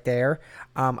screen right there.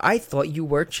 I thought you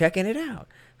were checking it out.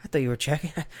 I thought you were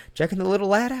checking the little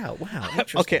lad out. Wow,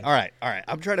 interesting. Okay, all right.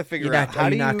 I'm trying to figure out.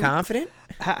 Are you not confident?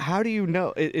 How do you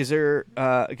know? Is there?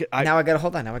 Now I gotta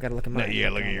hold on. Now I gotta look at mine. No, you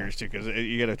gotta look at yours too, because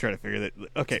you gotta try to figure that.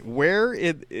 Okay, where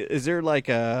is there like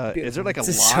a? Is there like a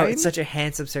line? It's such a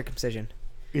handsome circumcision.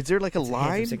 Is there like a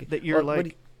line that you're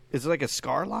like? Is it like a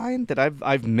scar line that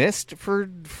I've missed for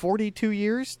 42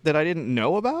 years that I didn't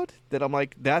know about? That I'm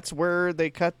like, that's where they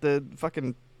cut the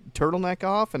fucking turtleneck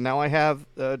off, and now I have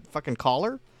a fucking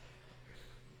collar.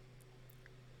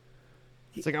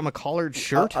 It's like I'm a collared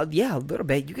shirt. Yeah, a little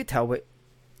bit. You could tell, but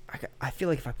I feel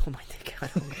like if I pull my dick out,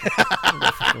 I'm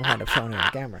going to wind up showing it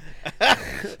on camera.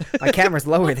 My camera's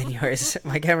lower than yours.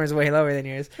 My camera's way lower than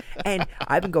yours. And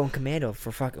I've been going commando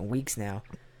for fucking weeks now.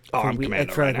 I'm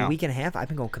commando for right now. A week and a half, I've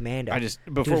been going commando.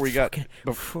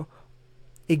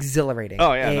 Exhilarating.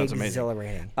 Oh yeah, that's amazing.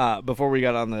 Exhilarating. Before we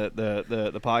got on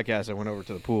the podcast, I went over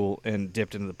to the pool and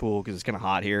dipped into the pool because it's kind of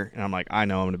hot here, and I'm like, I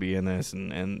know I'm going to be in this,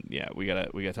 and yeah, we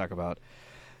gotta talk about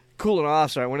cooling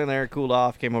off. So I went in there, cooled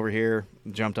off, came over here,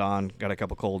 jumped on, got a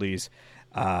couple coldies,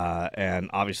 and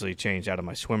obviously changed out of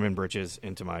my swimming britches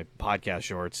into my podcast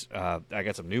shorts. I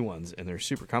got some new ones, and they're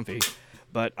super comfy,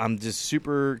 but I'm just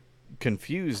super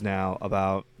confused now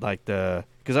about like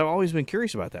because I've always been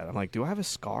curious about that. I'm like, do I have a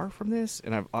scar from this?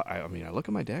 And I mean, I look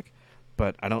at my dick,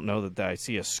 but I don't know that I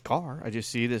see a scar. I just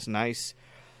see this nice,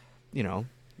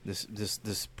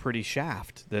 this pretty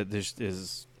shaft that there's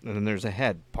is, and then there's a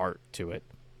head part to it.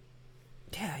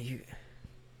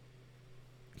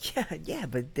 Yeah,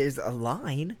 but there's a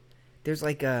line. There's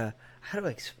like a, how do I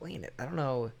explain it? I don't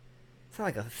know. It's not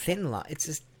like a thin line. It's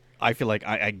just. I feel like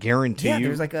I guarantee you.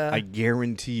 There's like I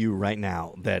guarantee you right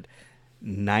now that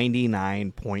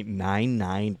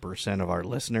 99.99% of our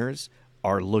listeners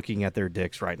are looking at their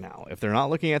dicks right now. If they're not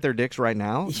looking at their dicks right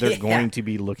now, they're going to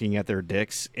be looking at their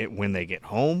dicks when they get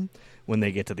home, when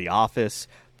they get to the office.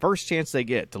 First chance they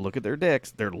get to look at their dicks,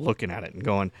 they're looking at it and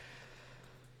going,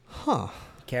 huh.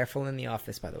 Careful in the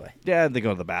office, by the way. Yeah, they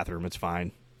go to the bathroom. It's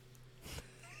fine.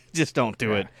 Just don't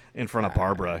do it in front of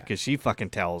Barbara, because she fucking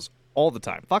tells all the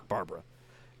time. Fuck Barbara.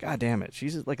 God damn it.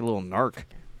 She's like a little narc.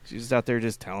 She's just out there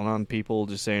just telling on people,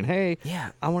 just saying, hey,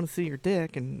 I want to see your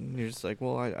dick. And you're just like,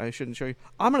 well, I shouldn't show you.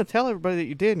 I'm going to tell everybody that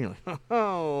you did. And you're like,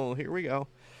 oh, here we go.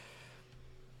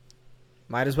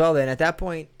 Might as well then. At that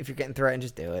point, if you're getting threatened,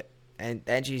 just do it. And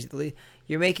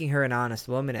you're making her an honest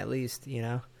woman, at least,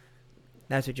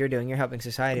 That's what you're doing. You're helping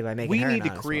society by making her an honest woman. We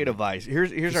need to create a device.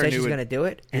 Here's our new. She's going to do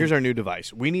it. Here's our new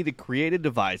device. We need to create a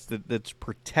device that's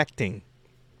protecting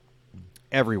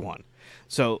everyone.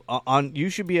 So you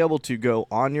should be able to go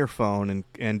on your phone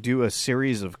and do a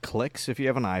series of clicks if you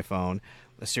have an iPhone,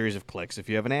 a series of clicks if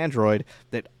you have an Android,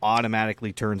 that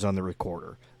automatically turns on the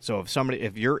recorder. So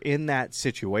if you're in that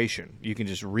situation, you can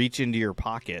just reach into your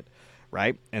pocket,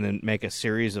 right, and then make a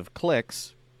series of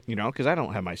clicks. Because I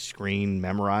don't have my screen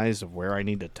memorized of where I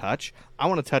need to touch. I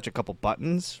want to touch a couple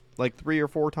buttons, like 3 or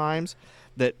 4 times,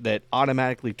 that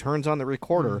automatically turns on the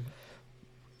recorder,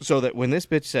 so that when this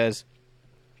bitch says,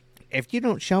 if you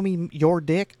don't show me your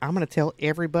dick, I'm going to tell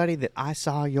everybody that I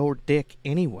saw your dick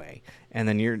anyway. And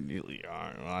then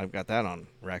I've got that on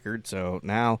record. So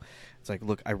now it's like,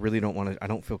 look, I really don't want to, I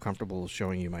don't feel comfortable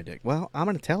showing you my dick. Well, I'm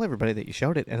going to tell everybody that you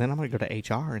showed it. And then I'm going to go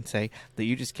to HR and say that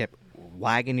you just kept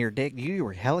wagging your dick. You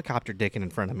were helicopter dicking in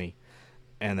front of me.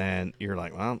 And then you're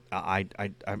like, well,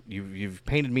 you've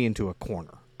painted me into a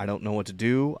corner. I don't know what to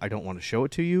do. I don't want to show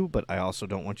it to you, but I also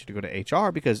don't want you to go to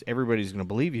HR because everybody's going to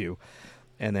believe you.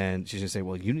 And then she's going to say,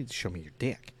 well, you need to show me your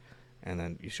dick. And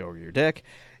then you show her your dick,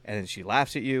 and then she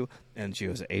laughs at you, and she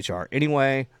goes to HR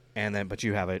anyway, but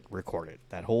you have it recorded.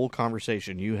 That whole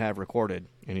conversation you have recorded,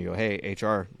 and you go, hey,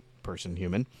 HR person,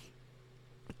 human,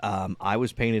 I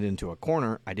was painted into a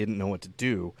corner. I didn't know what to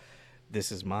do.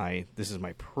 This is my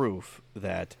proof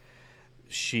that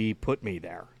she put me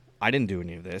there. I didn't do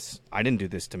any of this. I didn't do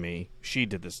this to me. She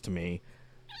did this to me.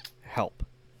 Help.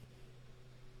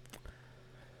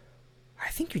 I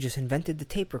think you just invented the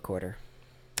tape recorder.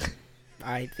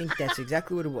 I think that's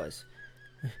exactly what it was.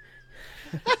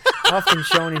 Often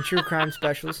shown in true crime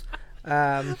specials.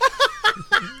 That's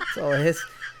all it is.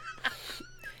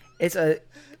 It's an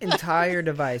entire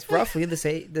device, roughly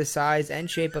the size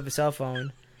and shape of a cell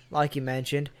phone, like you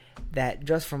mentioned, that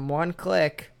just from one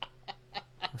click,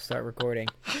 I'll start recording.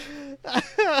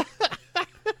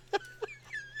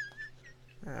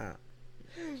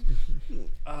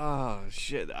 Oh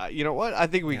shit! You know what? I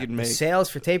think we can make... Sales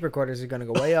for tape recorders are going to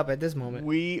go way up at this moment.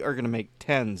 We are going to make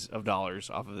tens of dollars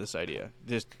off of this idea.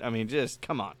 Just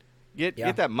come on.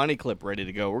 Get that money clip ready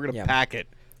to go. We're going to pack it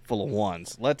full of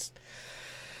ones. Let's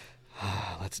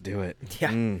do it.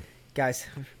 Yeah. Guys,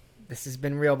 this has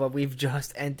been real, but we've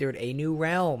just entered a new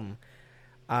realm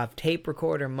of tape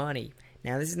recorder money.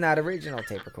 Now, this is not original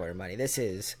tape recorder money. This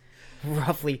is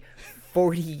roughly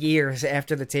 40 years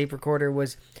after the tape recorder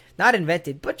was not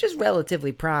invented, but just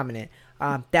relatively prominent.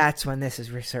 That's when this is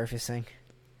resurfacing.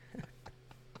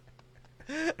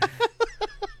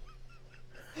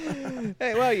 Hey,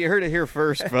 well, you heard it here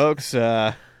first, folks.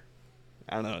 I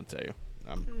don't know what to tell you.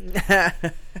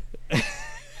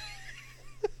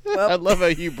 Well, I love how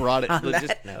you brought it.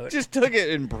 Just took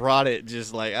it and brought it.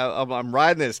 Just like I'm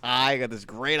riding this high. I got this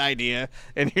great idea,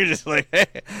 and you're just like,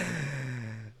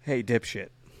 hey, dipshit.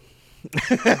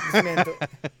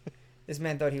 This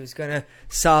man thought he was gonna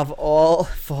solve all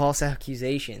false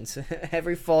accusations.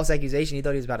 Every false accusation he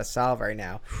thought he was about to solve right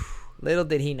now. Little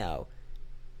did he know,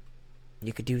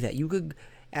 you could do that. You could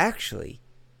actually,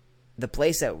 the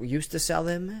place that used to sell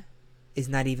them is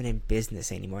not even in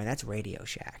business anymore, and that's Radio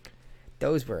Shack.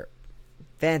 Those were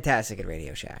fantastic at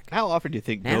Radio Shack. How often do you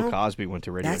think Bill Cosby went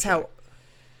to Radio Shack?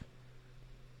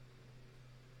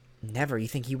 Never. You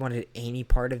think he wanted any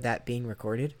part of that being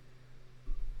recorded?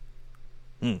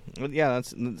 Well, yeah,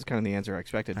 that's kind of the answer I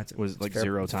expected. Was like fair,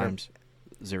 0 times.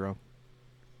 Fair. 0.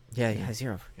 Yeah,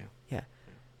 0. Yeah.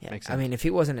 Makes sense. I mean, if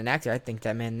he wasn't an actor, I'd think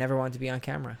that man never wanted to be on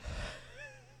camera.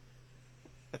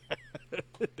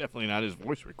 Definitely not his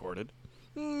voice recorded.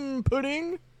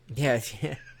 Pudding? Yeah.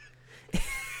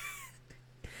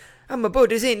 I'm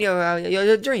about to in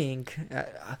your drink.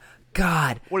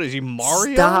 God. What is he,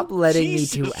 Mario? Stop letting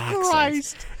Jesus me do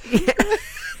Christ. Accents.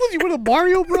 Was he one of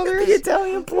Mario Brothers? The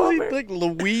Italian plumber. Like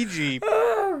Luigi.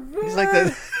 He's like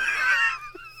the...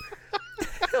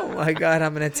 Oh my God,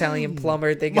 I'm an Italian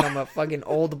plumber thinking I'm a fucking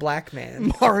old black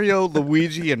man. Mario,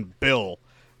 Luigi, and Bill.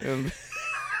 You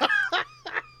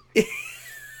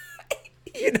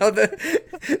know,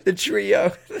 the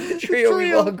trio. The trio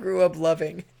we all grew up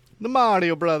loving. The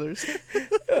Mario Brothers.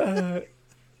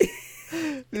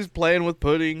 Just playing with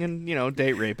pudding and,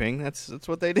 date raping. That's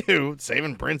what they do.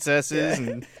 Saving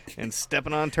princesses and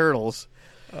stepping on turtles.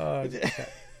 Oh,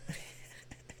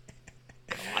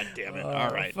 God damn it. All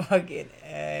right. Fucking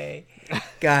A.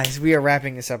 Guys, we are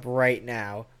wrapping this up right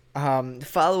now.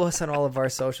 Follow us on all of our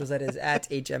socials. That is at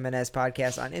HMNS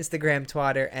Podcast on Instagram,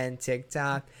 Twitter, and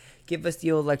TikTok. Give us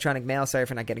the old electronic mail. Sorry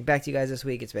for not getting back to you guys this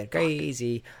week. It's been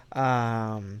crazy.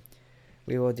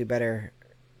 We will do better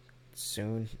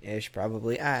soon-ish,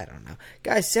 probably. I don't know.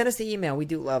 Guys, send us the email. We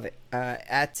do love it.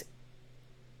 At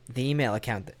the email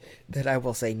account that I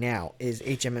will say now is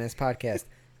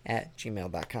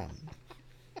hmnspodcast@gmail.com.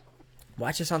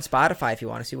 Watch us on Spotify if you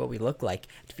want to see what we look like.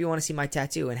 If you want to see my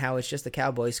tattoo and how it's just a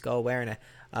cowboy skull wearing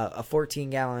a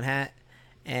 14-gallon hat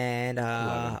and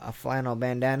a flannel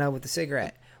bandana with a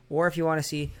cigarette. Or if you want to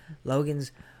see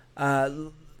Logan's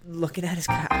looking at his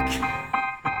cock.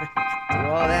 Do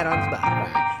all that on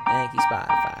Spotify. Thank you,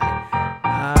 Spotify.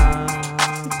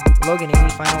 Logan, any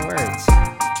final words?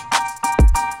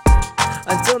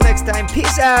 Until next time,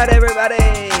 peace out,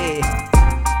 everybody.